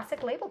my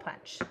classic label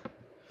punch.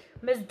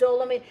 Ms.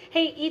 Dolomite.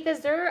 Hey, Eth,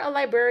 is there a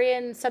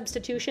librarian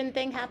substitution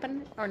thing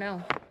happen or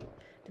no?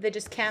 Do they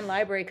just can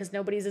library because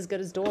nobody's as good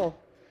as Dole?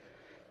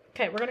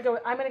 Okay, I'm going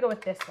to go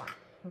with this one.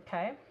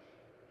 Okay.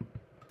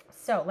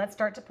 So let's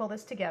start to pull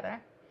this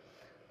together.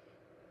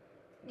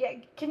 Yeah,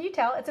 can you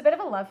tell? It's a bit of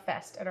a love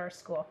fest at our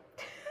school.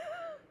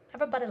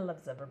 Everybody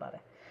loves everybody.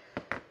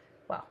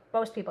 Well,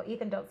 most people.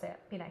 Ethan, don't say it.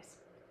 Be nice.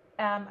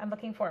 I'm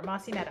looking for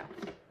Mossy Meadow.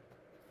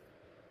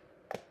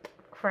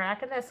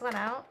 Cracking this one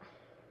out.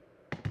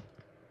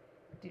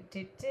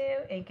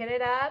 Inking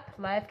it up.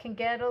 Life can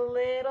get a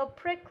little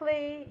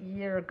prickly.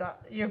 Your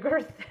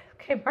girth.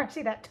 Okay,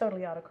 Marcy, that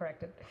totally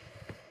autocorrected.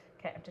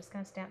 Okay, I'm just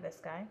going to stamp this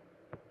guy.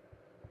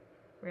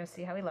 We're going to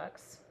see how he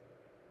looks.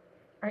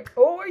 All right.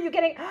 Oh, are you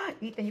getting...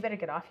 Ethan, you better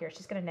get off here.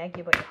 She's going to nag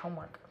you about your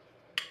homework.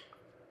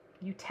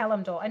 You tell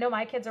him, Joel. I know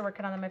my kids are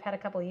working on them. I've had a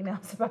couple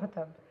emails about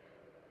them.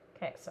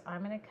 Okay, so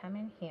I'm going to come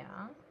in here.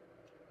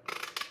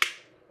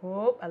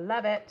 Oh, I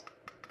love it.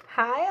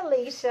 Hi,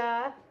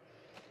 Alicia.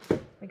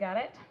 We got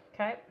it.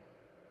 Okay.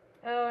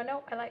 Oh,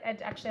 no, I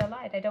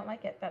lied. I don't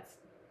like it. That's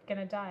going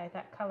to die,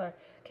 that color.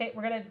 Okay,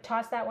 we're going to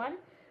toss that one.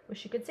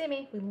 Wish you could see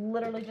me. We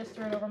literally just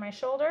threw it over my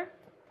shoulder.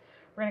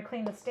 We're going to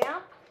clean the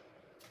stamp.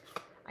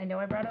 I know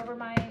I brought over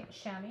my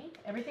chamois.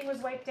 Everything was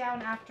wiped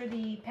down after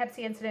the Pepsi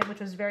incident, which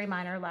was very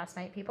minor last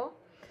night, people.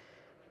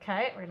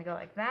 Okay, we're going to go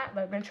like that.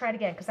 But we're going to try it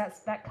again because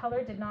that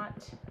color did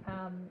not,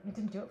 it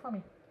didn't do it for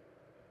me.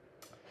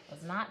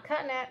 Was not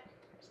cutting it.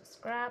 There's a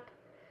scrap.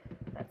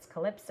 Let's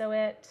Calypso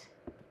it.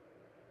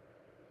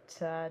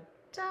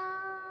 Ta-da!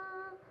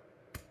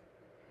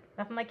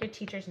 Nothing like your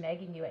teachers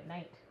nagging you at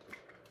night,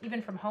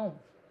 even from home.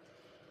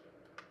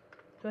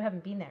 So I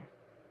haven't been there.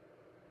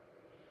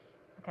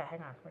 Okay, hang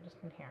on. We're just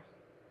in here.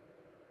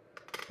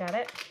 Got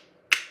it?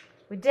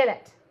 We did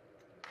it.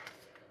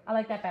 I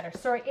like that better.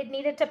 Sorry, it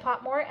needed to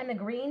pop more, and the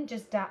green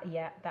just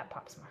yeah, that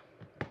pops more.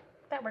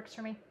 That works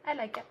for me. I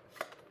like it.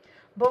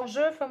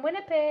 Bonjour from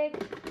Winnipeg.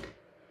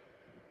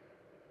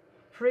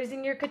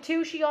 Freezing your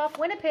Katushi off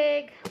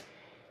Winnipeg.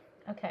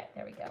 Okay,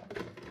 there we go.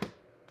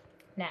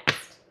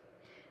 Next.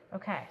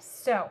 Okay,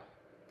 so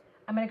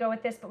I'm going to go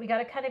with this, but we got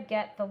to kind of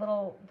get the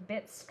little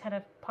bits kind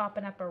of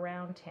popping up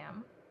around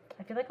him.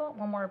 I feel like I want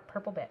one more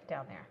purple bit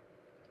down there.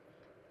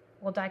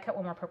 We'll die cut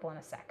one more purple in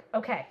a sec.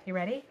 Okay, you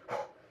ready?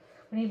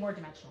 We need more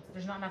dimensionals.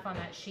 There's not enough on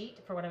that sheet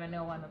for what I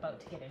know I'm about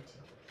to get into.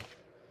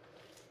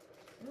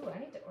 Ooh, I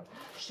need to,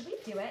 should we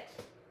do it?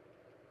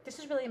 This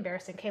is really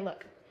embarrassing. Okay,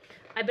 look.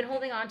 I've been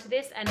holding on to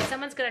this, and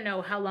someone's going to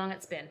know how long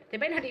it's been. They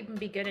might not even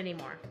be good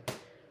anymore.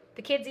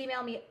 The kids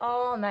email me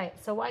all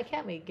night, so why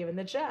can't we, given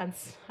the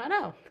chance? I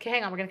know. Okay,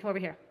 hang on. We're going to come over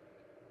here.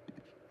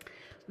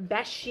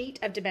 Best sheet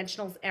of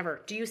dimensionals ever.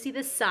 Do you see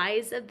the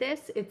size of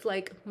this? It's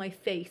like my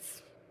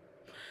face.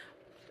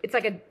 It's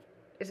like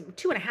it's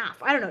 2.5.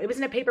 I don't know. It was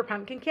in a paper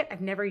pumpkin kit.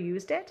 I've never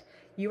used it.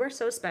 You are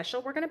so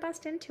special. We're going to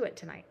bust into it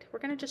tonight. We're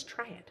going to just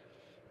try it.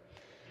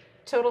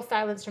 Total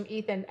silence from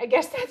Ethan. I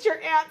guess that's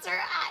your answer,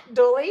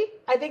 Dolly.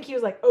 I think he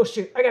was like, oh,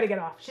 shoot. I got to get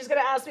off. She's going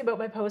to ask me about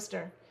my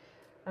poster.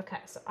 Okay,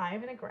 so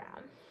I'm going to grab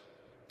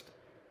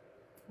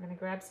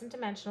some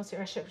dimensionals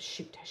here. I should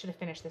have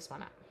finished this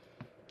one up.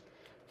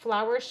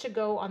 Flowers should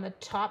go on the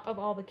top of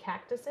all the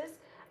cactuses.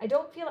 I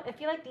feel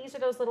like these are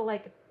those little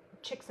like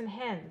chicks and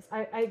hens.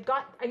 I'm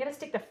going to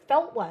stick the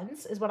felt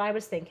ones is what I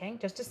was thinking.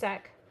 Just a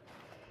sec.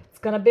 It's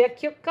going to be a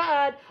cute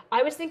card.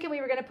 I was thinking we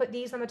were going to put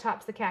these on the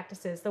tops of the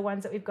cactuses, the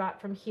ones that we've got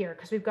from here,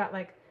 because we've got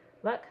like,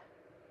 look,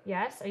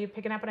 yes, are you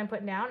picking up what I'm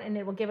putting down? And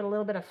it will give it a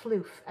little bit of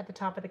floof at the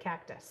top of the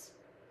cactus.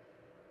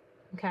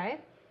 Okay.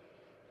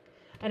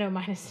 I know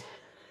mine is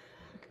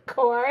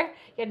core.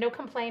 Yeah, no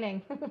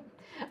complaining.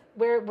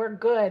 We're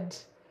good.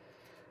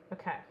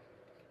 Okay.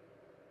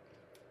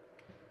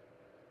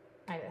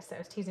 I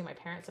was teasing my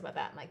parents about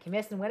that. I'm like, you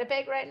missing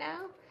Winnipeg right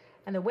now?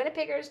 And the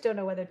Winnipeggers don't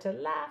know whether to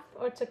laugh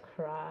or to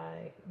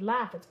cry.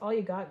 Laugh, it's all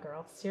you got,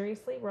 girl.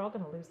 Seriously, we're all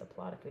going to lose the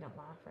plot if we don't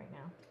laugh right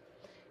now.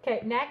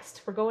 Okay, next,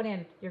 we're going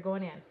in. You're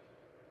going in.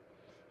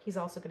 He's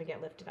also going to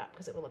get lifted up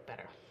because it will look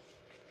better.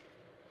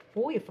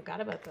 Oh, you forgot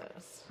about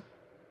this.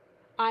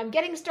 I'm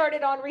getting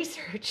started on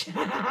research.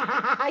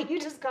 You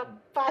just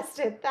got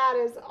busted. That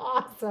is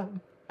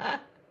awesome. I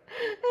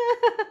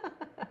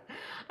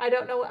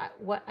don't know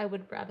what I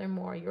would rather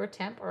more, your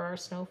temp or our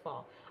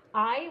snowfall.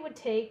 I would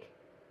take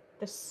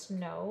the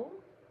snow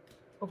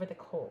over the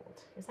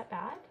cold. Is that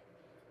bad?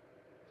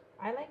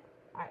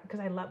 Because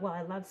I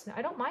love snow.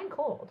 I don't mind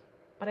cold,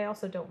 but I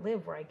also don't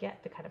live where I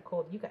get the kind of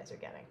cold you guys are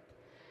getting.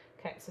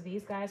 Okay, so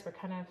these guys were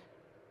kind of,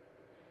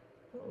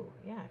 oh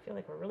yeah, I feel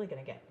like we're really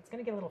it's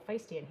going to get a little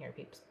feisty in here,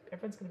 peeps.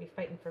 Everyone's going to be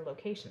fighting for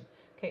location.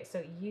 Okay,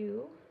 so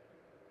you're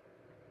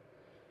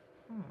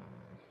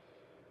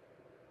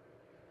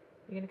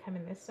going to come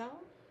in this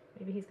zone?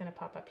 Maybe he's going to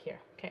pop up here.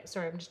 Okay,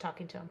 sorry, I'm just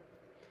talking to him.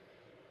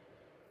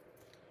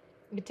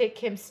 You take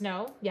Kim's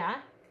snow,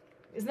 yeah.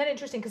 Isn't that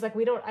interesting? Because like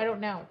I don't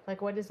know.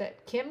 Like what is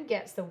it? Kim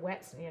gets the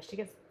wet snow. Yeah, she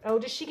gets. Oh,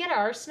 does she get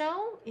our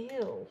snow?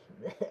 Ew.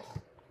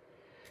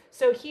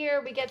 So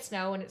here we get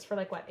snow, and it's for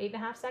like what,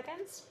 8.5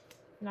 seconds,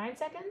 9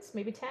 seconds,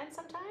 maybe 10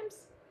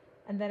 sometimes,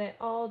 and then it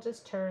all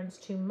just turns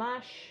to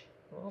mush.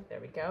 Oh, there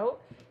we go.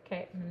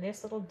 Okay, and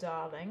this little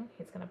darling,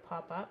 he's gonna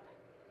pop up.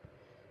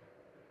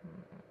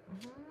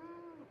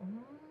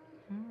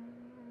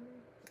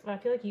 Well, I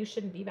feel like you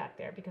shouldn't be back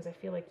there because I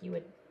feel like you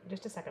would.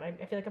 Just a second. I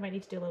feel like I might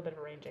need to do a little bit of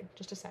arranging.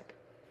 Just a sec.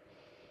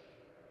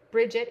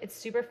 Bridget, it's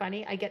super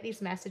funny. I get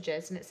these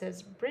messages and it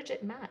says,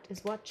 Bridget Matt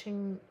is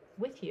watching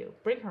with you.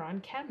 Bring her on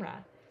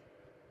camera.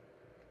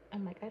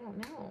 I'm like, I don't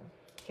know.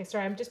 Okay,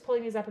 sorry. I'm just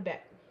pulling these up a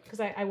bit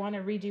because I want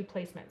to redo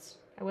placements.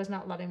 I was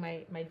not loving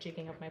my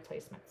jigging of my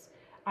placements.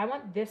 I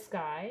want this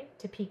guy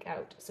to peek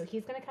out. So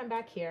he's going to come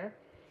back here.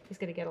 He's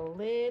going to get a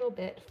little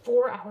bit.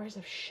 4 hours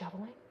of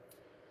shoveling.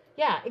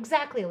 Yeah,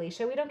 exactly,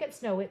 Alicia. We don't get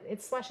snow.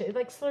 It's slushy. It's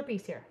like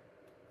Slurpees here.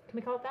 Can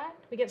we call it that?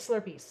 We get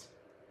Slurpees.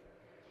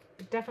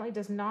 It definitely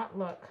does not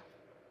look.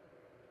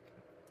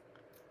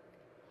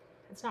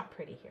 It's not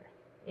pretty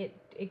here.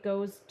 It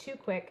goes too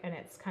quick and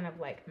it's kind of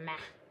like meh.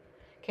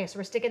 Okay, so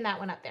we're sticking that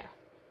one up there.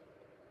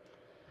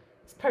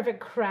 It's perfect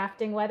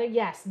crafting weather.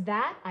 Yes,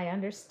 that I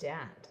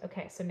understand.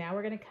 Okay, so now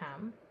we're going to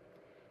come.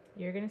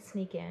 You're going to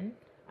sneak in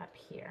up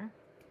here.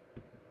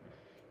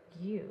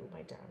 You,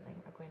 my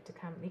darling, are going to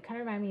come. You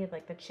kind of remind me of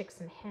like the chicks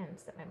and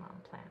hens that my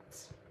mom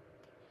plants.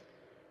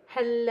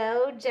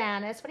 Hello,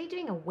 Janice. What are you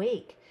doing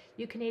awake?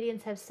 You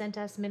Canadians have sent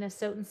us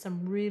Minnesotans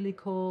some really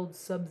cold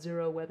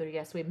sub-zero weather.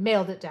 Yes, we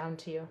mailed it down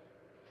to you.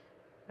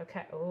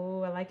 Okay.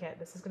 Oh, I like it.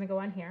 This is going to go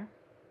on here.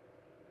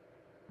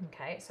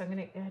 Okay. So I'm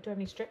going to, do I have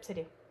any strips? I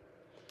do.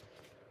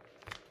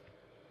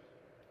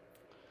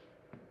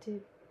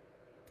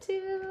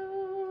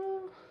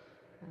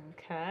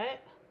 Okay.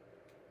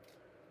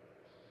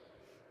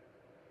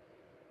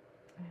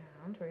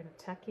 And we're going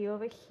to tuck you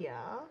over here.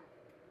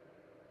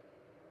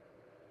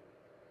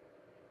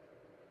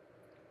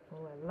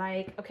 Oh, I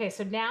like. Okay,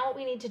 so now what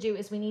we need to do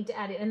is we need to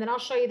add in, and then I'll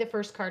show you the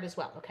first card as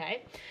well,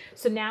 okay?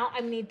 So now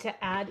I need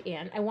to add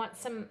in, I want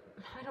some,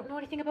 I don't know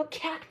anything about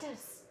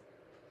cactus.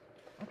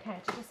 Okay,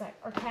 just a sec,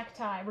 or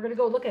cacti. We're gonna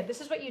go look at it.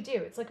 This is what you do.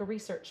 It's like a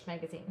research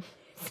magazine.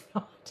 It's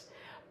not.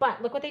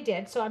 But look what they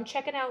did. So I'm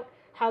checking out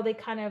how they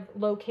kind of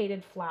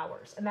located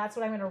flowers, and that's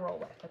what I'm gonna roll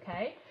with,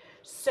 okay?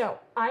 So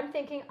I'm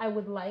thinking I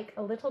would like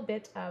a little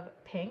bit of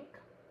pink.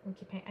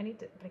 I need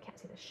to, but I can't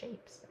see the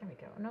shapes. There we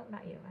go. No,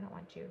 not you. I don't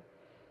want you.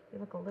 You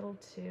look a little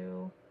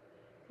too,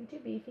 too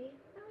beefy.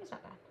 No, he's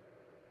not bad.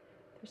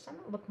 There's some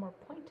that look more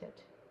pointed.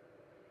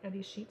 Are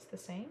these sheets the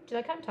same? Do you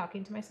like how I'm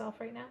talking to myself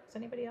right now? Is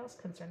anybody else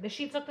concerned? The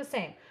sheets look the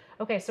same.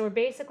 Okay, so we're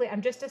basically,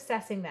 I'm just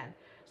assessing then.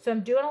 So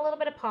I'm doing a little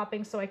bit of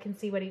popping so I can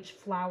see what each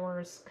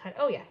flower's kind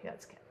of, oh yeah,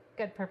 that's good.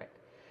 Good, perfect.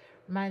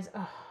 Reminds,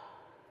 oh,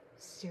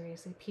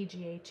 seriously,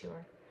 PGA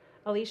Tour.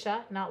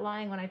 Alicia, not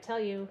lying when I tell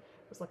you,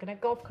 was looking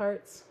at golf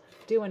carts,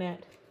 doing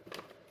it.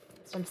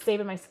 So I'm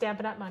saving my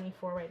Stampin' Up money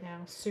for right now.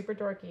 Super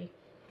dorky.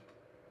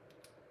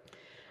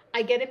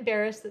 I get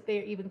embarrassed that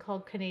they're even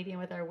called Canadian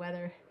with our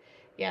weather.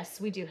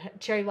 Yes, we do.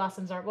 Cherry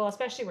blossoms are, well,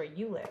 especially where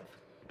you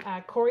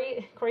live.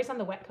 Corey's on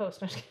the wet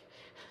coast.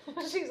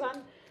 She's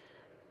on,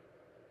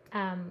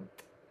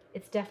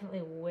 it's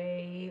definitely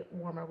way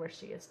warmer where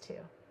she is too.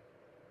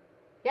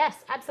 Yes,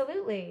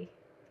 absolutely.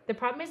 The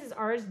problem is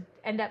ours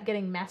end up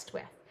getting messed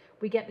with.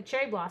 We get the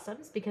cherry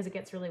blossoms because it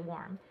gets really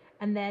warm.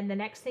 And then the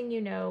next thing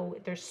you know,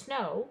 there's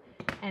snow.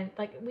 And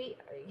like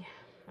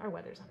our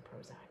weather's on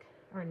Prozac.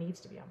 Or it needs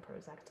to be on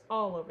Prozac. It's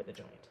all over the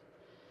joint.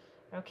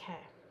 Okay.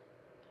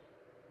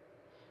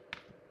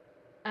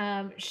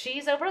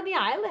 She's over on the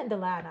island,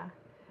 Alana.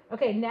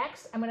 Okay,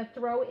 next I'm going to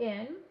throw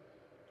in,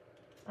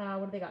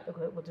 what do they got?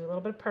 Okay, we'll do a little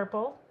bit of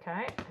purple.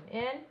 Okay,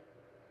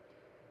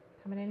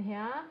 coming in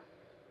here.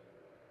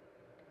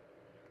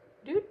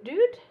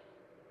 Dude.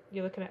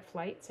 You're looking at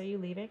flights. Are you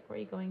leaving? Where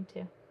are you going to?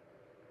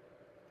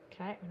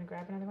 Okay, I'm going to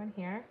grab another one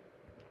here.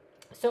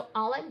 So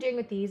all I'm doing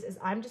with these is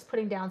I'm just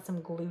putting down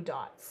some glue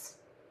dots.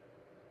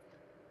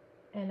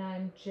 And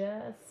I'm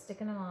just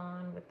sticking them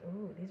on with,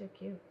 ooh, these are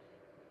cute.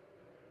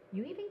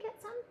 You even get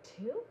some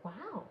too?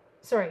 Wow.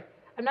 Sorry,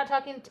 I'm not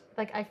talking,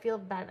 like I feel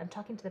bad. I'm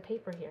talking to the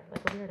paper here,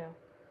 like a weirdo.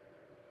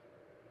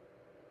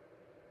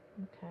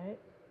 Okay,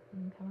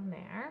 come on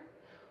there.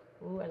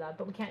 Ooh, I love,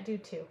 but we can't do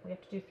two. We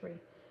have to do three.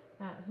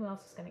 Who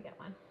else is going to get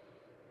one?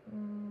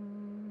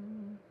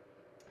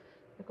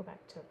 We'll go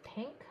back to a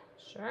pink.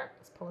 Sure,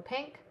 let's pull a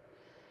pink.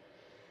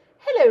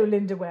 Hello,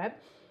 Linda Webb.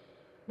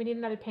 We need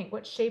another pink.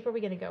 What shape are we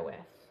going to go with?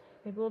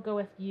 Maybe we'll go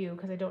with you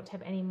because I don't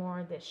have any more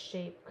of this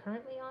shape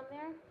currently on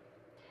there.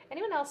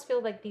 Anyone else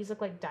feel like these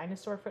look like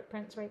dinosaur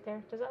footprints right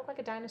there? Does that look like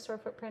a dinosaur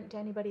footprint to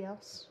anybody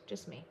else?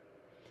 Just me.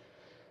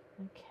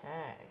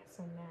 Okay,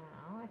 so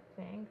now I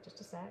think,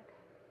 just a sec,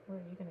 where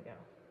are you going to go?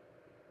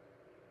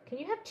 Can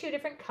you have two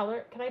different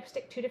color, can I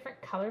stick two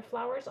different color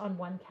flowers on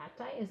one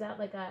cacti? Is that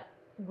like a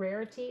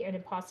rarity or an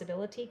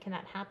impossibility? Can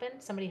that happen?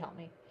 Somebody help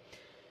me.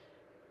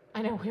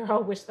 I know we're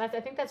all wish that. I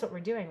think that's what we're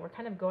doing. We're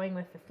kind of going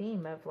with the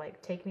theme of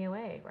like, take me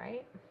away,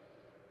 right?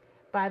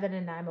 By the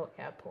Nanaimo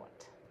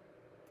Airport.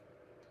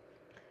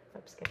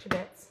 Oops, get your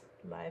bits.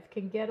 Life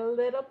can get a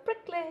little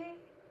prickly.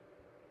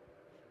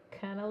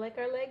 Kind of like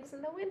our legs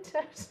in the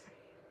winter.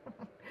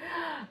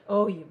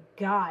 Oh, you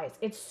guys,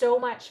 it's so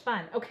much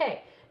fun.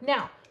 Okay,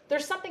 now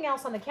there's something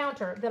else on the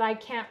counter that I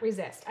can't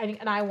resist,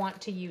 and I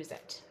want to use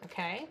it,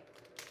 okay?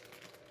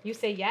 You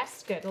say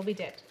yes? Good, well, we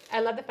did. I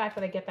love the fact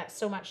that I get that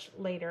so much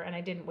later, and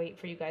I didn't wait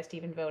for you guys to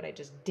even vote. I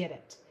just did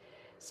it.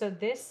 So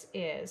this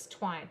is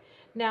twine.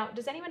 Now,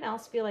 does anyone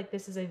else feel like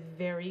this is a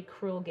very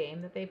cruel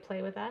game that they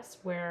play with us,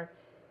 where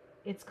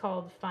it's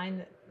called find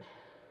the,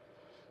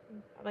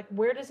 like,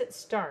 where does it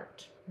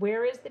start?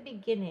 Where is the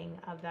beginning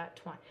of that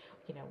twine?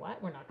 You know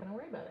what? We're not going to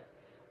worry about it.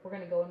 We're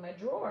going to go in my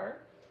drawer,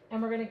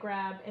 and we're going to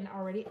grab an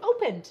already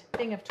opened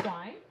thing of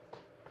twine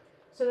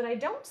so that I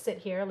don't sit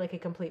here like a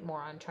complete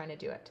moron trying to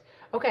do it.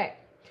 Okay.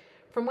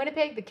 From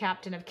Winnipeg, the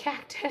captain of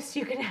cactus,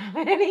 you can have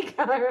any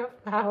color of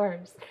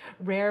flowers.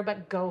 Rare,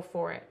 but go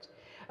for it.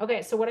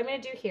 Okay, so what I'm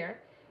going to do here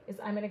is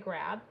I'm going to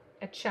grab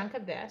a chunk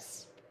of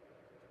this.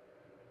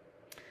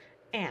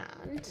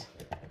 And,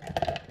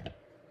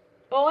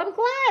 oh, I'm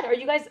glad. Are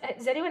you guys,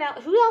 is anyone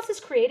else, who else is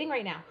creating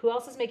right now? Who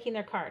else is making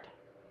their card?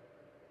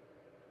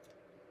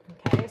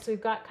 Okay, so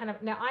we've got kind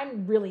of, now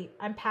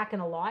I'm packing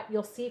a lot.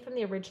 You'll see from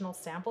the original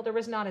sample, there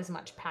was not as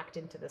much packed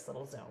into this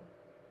little zone.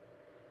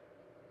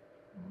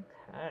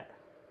 Okay.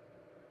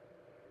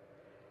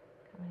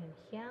 Coming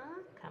in here,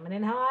 coming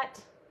in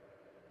hot.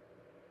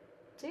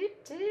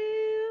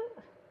 Doo-doo.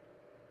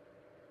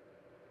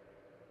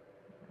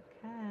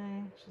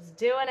 Okay, she's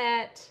doing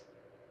it.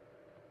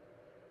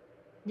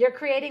 You're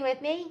creating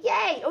with me?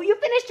 Yay! Oh, you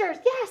finished yours.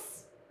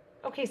 Yes!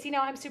 Okay, see,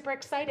 now I'm super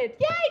excited.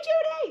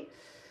 Yay, Judy!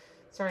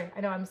 Sorry,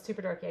 I know I'm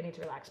super dorky. I need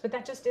to relax. But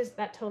that just is,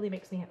 that totally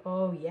makes me,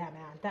 oh yeah,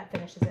 man. That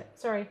finishes it.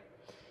 Sorry.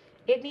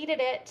 It needed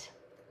it.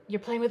 You're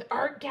playing with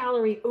art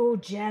gallery. Oh,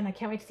 Jen, I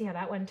can't wait to see how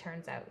that one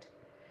turns out.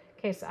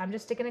 Okay, so I'm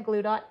just sticking a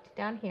glue dot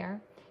down here.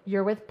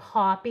 You're with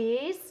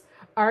poppies.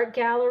 Art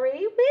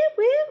gallery. Woo,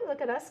 woo.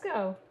 Look at us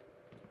go.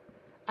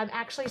 I'm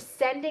actually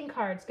sending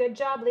cards. Good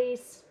job,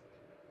 Lise.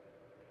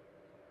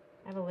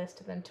 I have a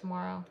list of them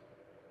tomorrow.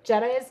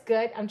 Jenna is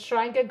good. I'm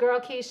trying. Good girl,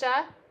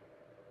 Keisha.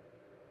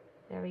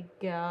 There we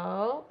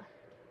go.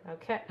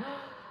 Okay.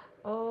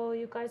 Oh,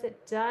 you guys,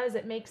 it does.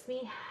 It makes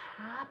me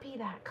happy,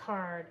 that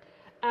card.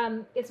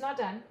 It's not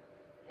done.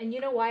 And you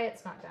know why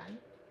it's not done?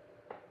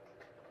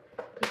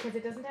 Because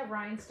it doesn't have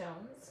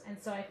rhinestones.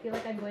 And so I feel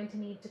like I'm going to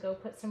need to go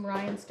put some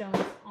rhinestones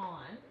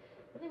on.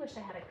 I really wish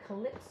I had a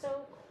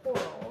Calypso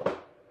coral. No,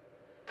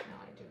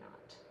 I do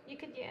not. You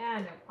could,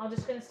 yeah, no. I'm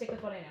just going to stick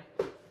with what I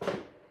know.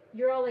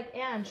 You're all like,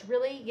 Ange,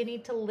 really? You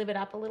need to live it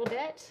up a little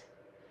bit?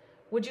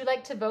 Would you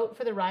like to vote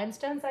for the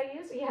rhinestones I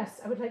use?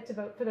 Yes, I would like to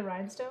vote for the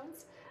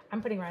rhinestones.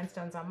 I'm putting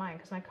rhinestones on mine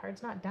because my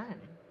card's not done.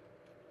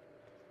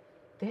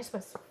 This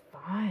was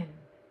fun.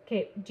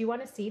 Okay, do you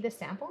want to see the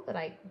sample that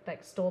I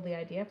stole the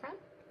idea from?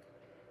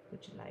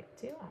 Would you like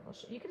to? I will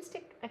show you. Can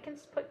stick. I can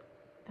put.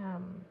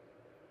 Can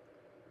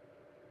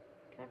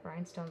have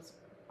rhinestones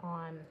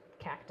on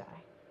cacti.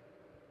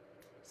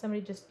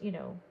 Somebody just, you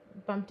know,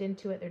 bumped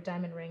into it. Their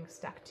diamond ring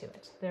stuck to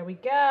it. There we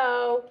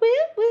go. Woo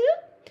woo.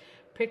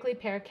 Prickly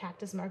pear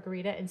cactus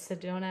margarita in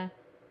Sedona.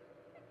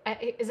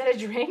 Is that a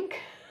drink?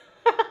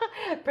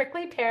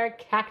 Prickly pear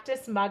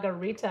cactus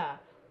margarita.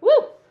 Woo!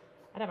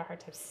 I'd have a hard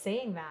time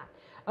saying that.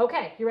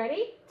 Okay, you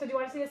ready? So do you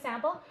want to see the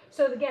sample?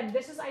 So again,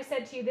 this is, I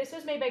said to you, this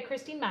was made by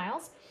Christine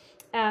Miles,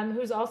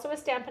 who's also a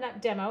Stampin'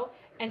 Up! Demo,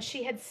 and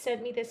she had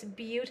sent me this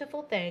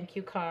beautiful thank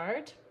you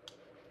card.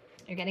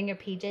 You're getting your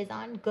PJs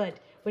on? Good.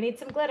 We need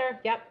some glitter.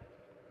 Yep.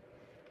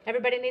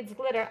 Everybody needs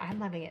glitter. I'm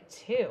loving it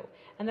too.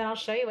 And then I'll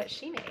show you what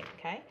she made,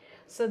 okay?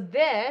 So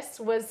this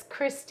was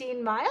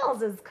Christine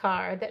Miles's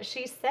card that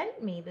she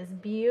sent me, this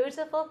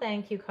beautiful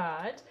thank you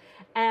card.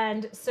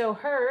 And so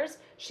hers,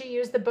 she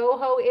used the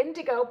Boho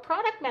Indigo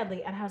Product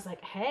Medley. And I was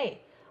like,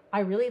 hey,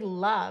 I really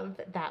love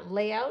that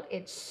layout.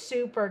 It's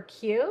super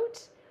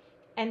cute.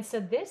 And so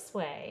this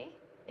way,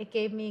 it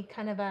gave me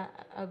kind of a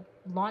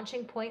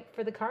launching point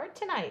for the card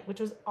tonight, which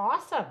was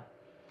awesome.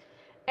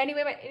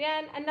 Anyway,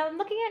 and I'm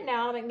looking at it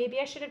now, I'm like, maybe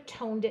I should have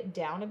toned it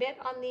down a bit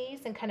on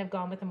these and kind of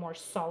gone with a more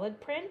solid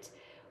print.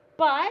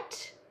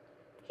 But,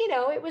 you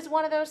know, it was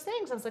one of those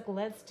things. I was like,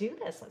 let's do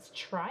this. Let's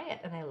try it.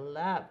 And I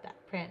love that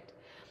print.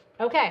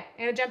 Okay, I'm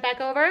going to jump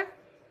back over.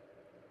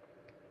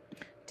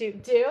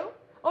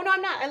 Oh, no,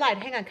 I'm not. I lied.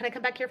 Hang on. Can I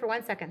come back here for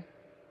 1 second?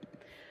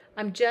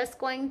 I'm just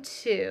going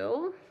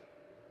to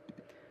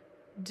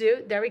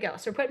there we go.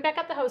 So we're putting back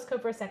up the host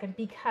code for a second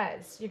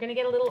because you're going to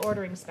get a little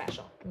ordering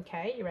special.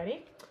 Okay, you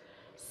ready?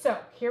 So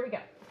here we go.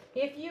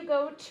 If you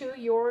go to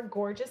your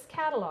gorgeous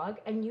catalog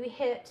and you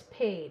hit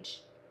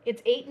page,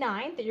 it's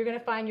 8-9 that you're going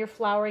to find your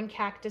Flowering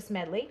Cactus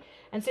Medley.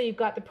 And so you've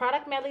got the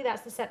product medley,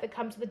 that's the set that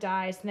comes with the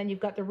dies. And then you've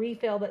got the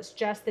refill that's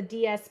just the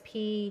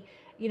DSP,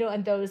 you know,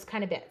 and those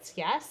kind of bits.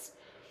 Yes?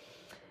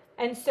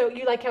 And so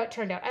you like how it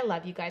turned out. I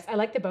love you guys. I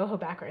like the boho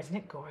backer. Isn't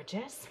it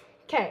gorgeous?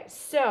 Okay,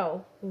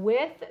 so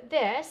with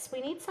this,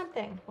 we need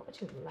something. What would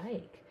you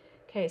like?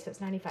 Okay, so it's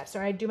 95.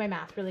 Sorry, I do my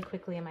math really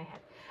quickly in my head.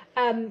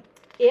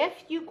 If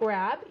you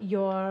grab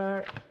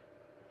your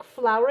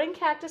Flowering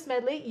Cactus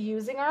Medley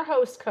using our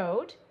host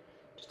code,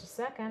 just a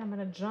second, I'm going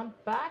to jump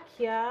back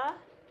here.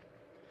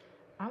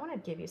 I want to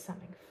give you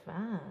something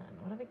fun.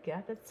 What have I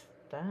got that's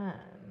fun?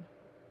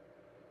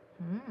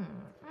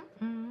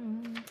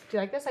 Do you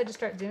like this? I just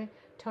start doing,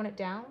 tone it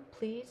down,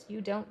 please. You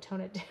don't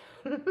tone it down.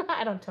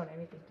 I don't tone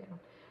anything down.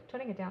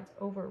 Toning it down is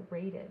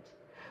overrated.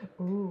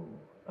 Ooh,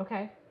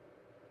 okay.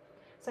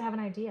 So I have an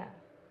idea.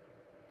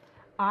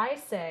 I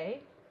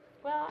say,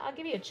 well, I'll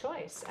give you a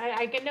choice.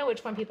 I can know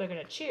which one people are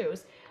going to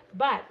choose,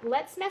 but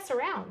let's mess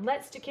around.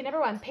 Let's do, okay,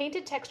 number one,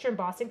 painted texture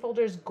embossing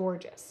folder is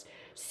gorgeous.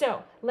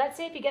 So let's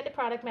say if you get the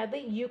product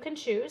medley, you can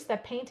choose the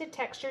painted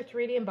texture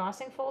 3D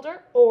embossing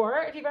folder,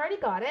 or if you've already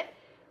got it,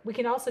 we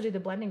can also do the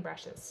blending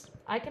brushes.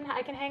 I can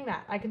hang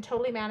that. I can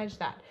totally manage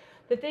that.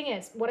 The thing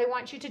is, what I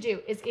want you to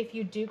do is if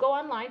you do go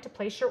online to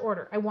place your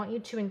order, I want you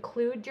to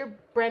include your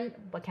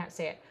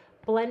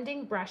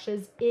blending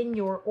brushes in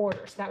your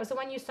order. So that was the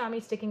one you saw me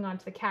sticking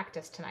onto the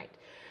cactus tonight.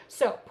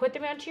 So put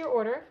them onto your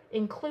order,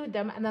 include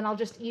them, and then I'll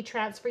just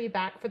e-transfer you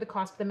back for the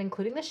cost of them,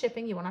 including the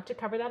shipping. You won't have to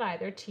cover that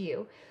either to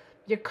you.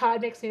 Your card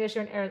makes me wish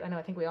you're in Arizona. I know,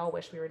 I think we all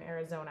wish we were in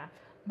Arizona.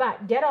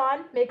 But get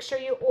on, make sure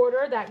you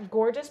order that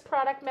gorgeous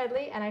product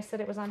medley. And I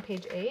said it was on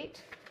page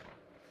 8.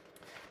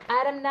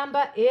 Item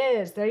number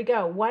is, there you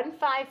go,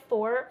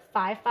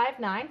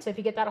 154559. So if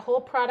you get that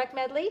whole product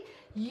medley,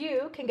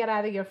 you can get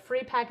either your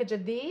free package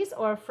of these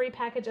or a free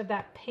package of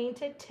that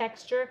painted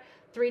texture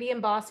 3D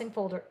embossing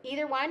folder.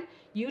 Either one,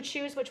 you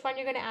choose which one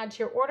you're going to add to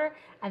your order,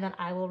 and then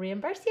I will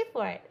reimburse you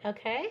for it,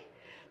 okay?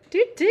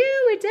 We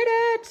did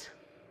it!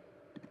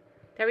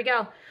 There we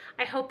go.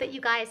 I hope that you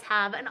guys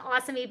have an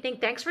awesome evening.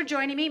 Thanks for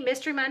joining me.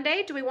 Mystery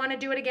Monday. Do we want to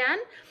do it again?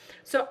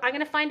 So I'm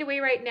going to find a way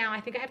right now. I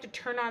think I have to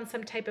turn on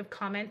some type of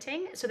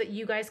commenting so that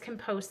you guys can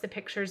post the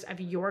pictures of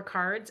your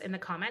cards in the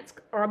comments.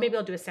 Or maybe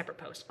I'll do a separate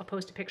post. I'll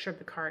post a picture of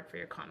the card for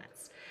your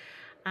comments.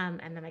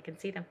 And then I can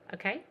see them.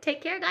 Okay?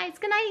 Take care, guys.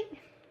 Good night.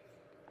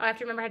 I have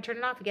to remember how to turn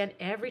it off again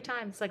every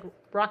time. It's like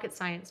rocket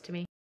science to me.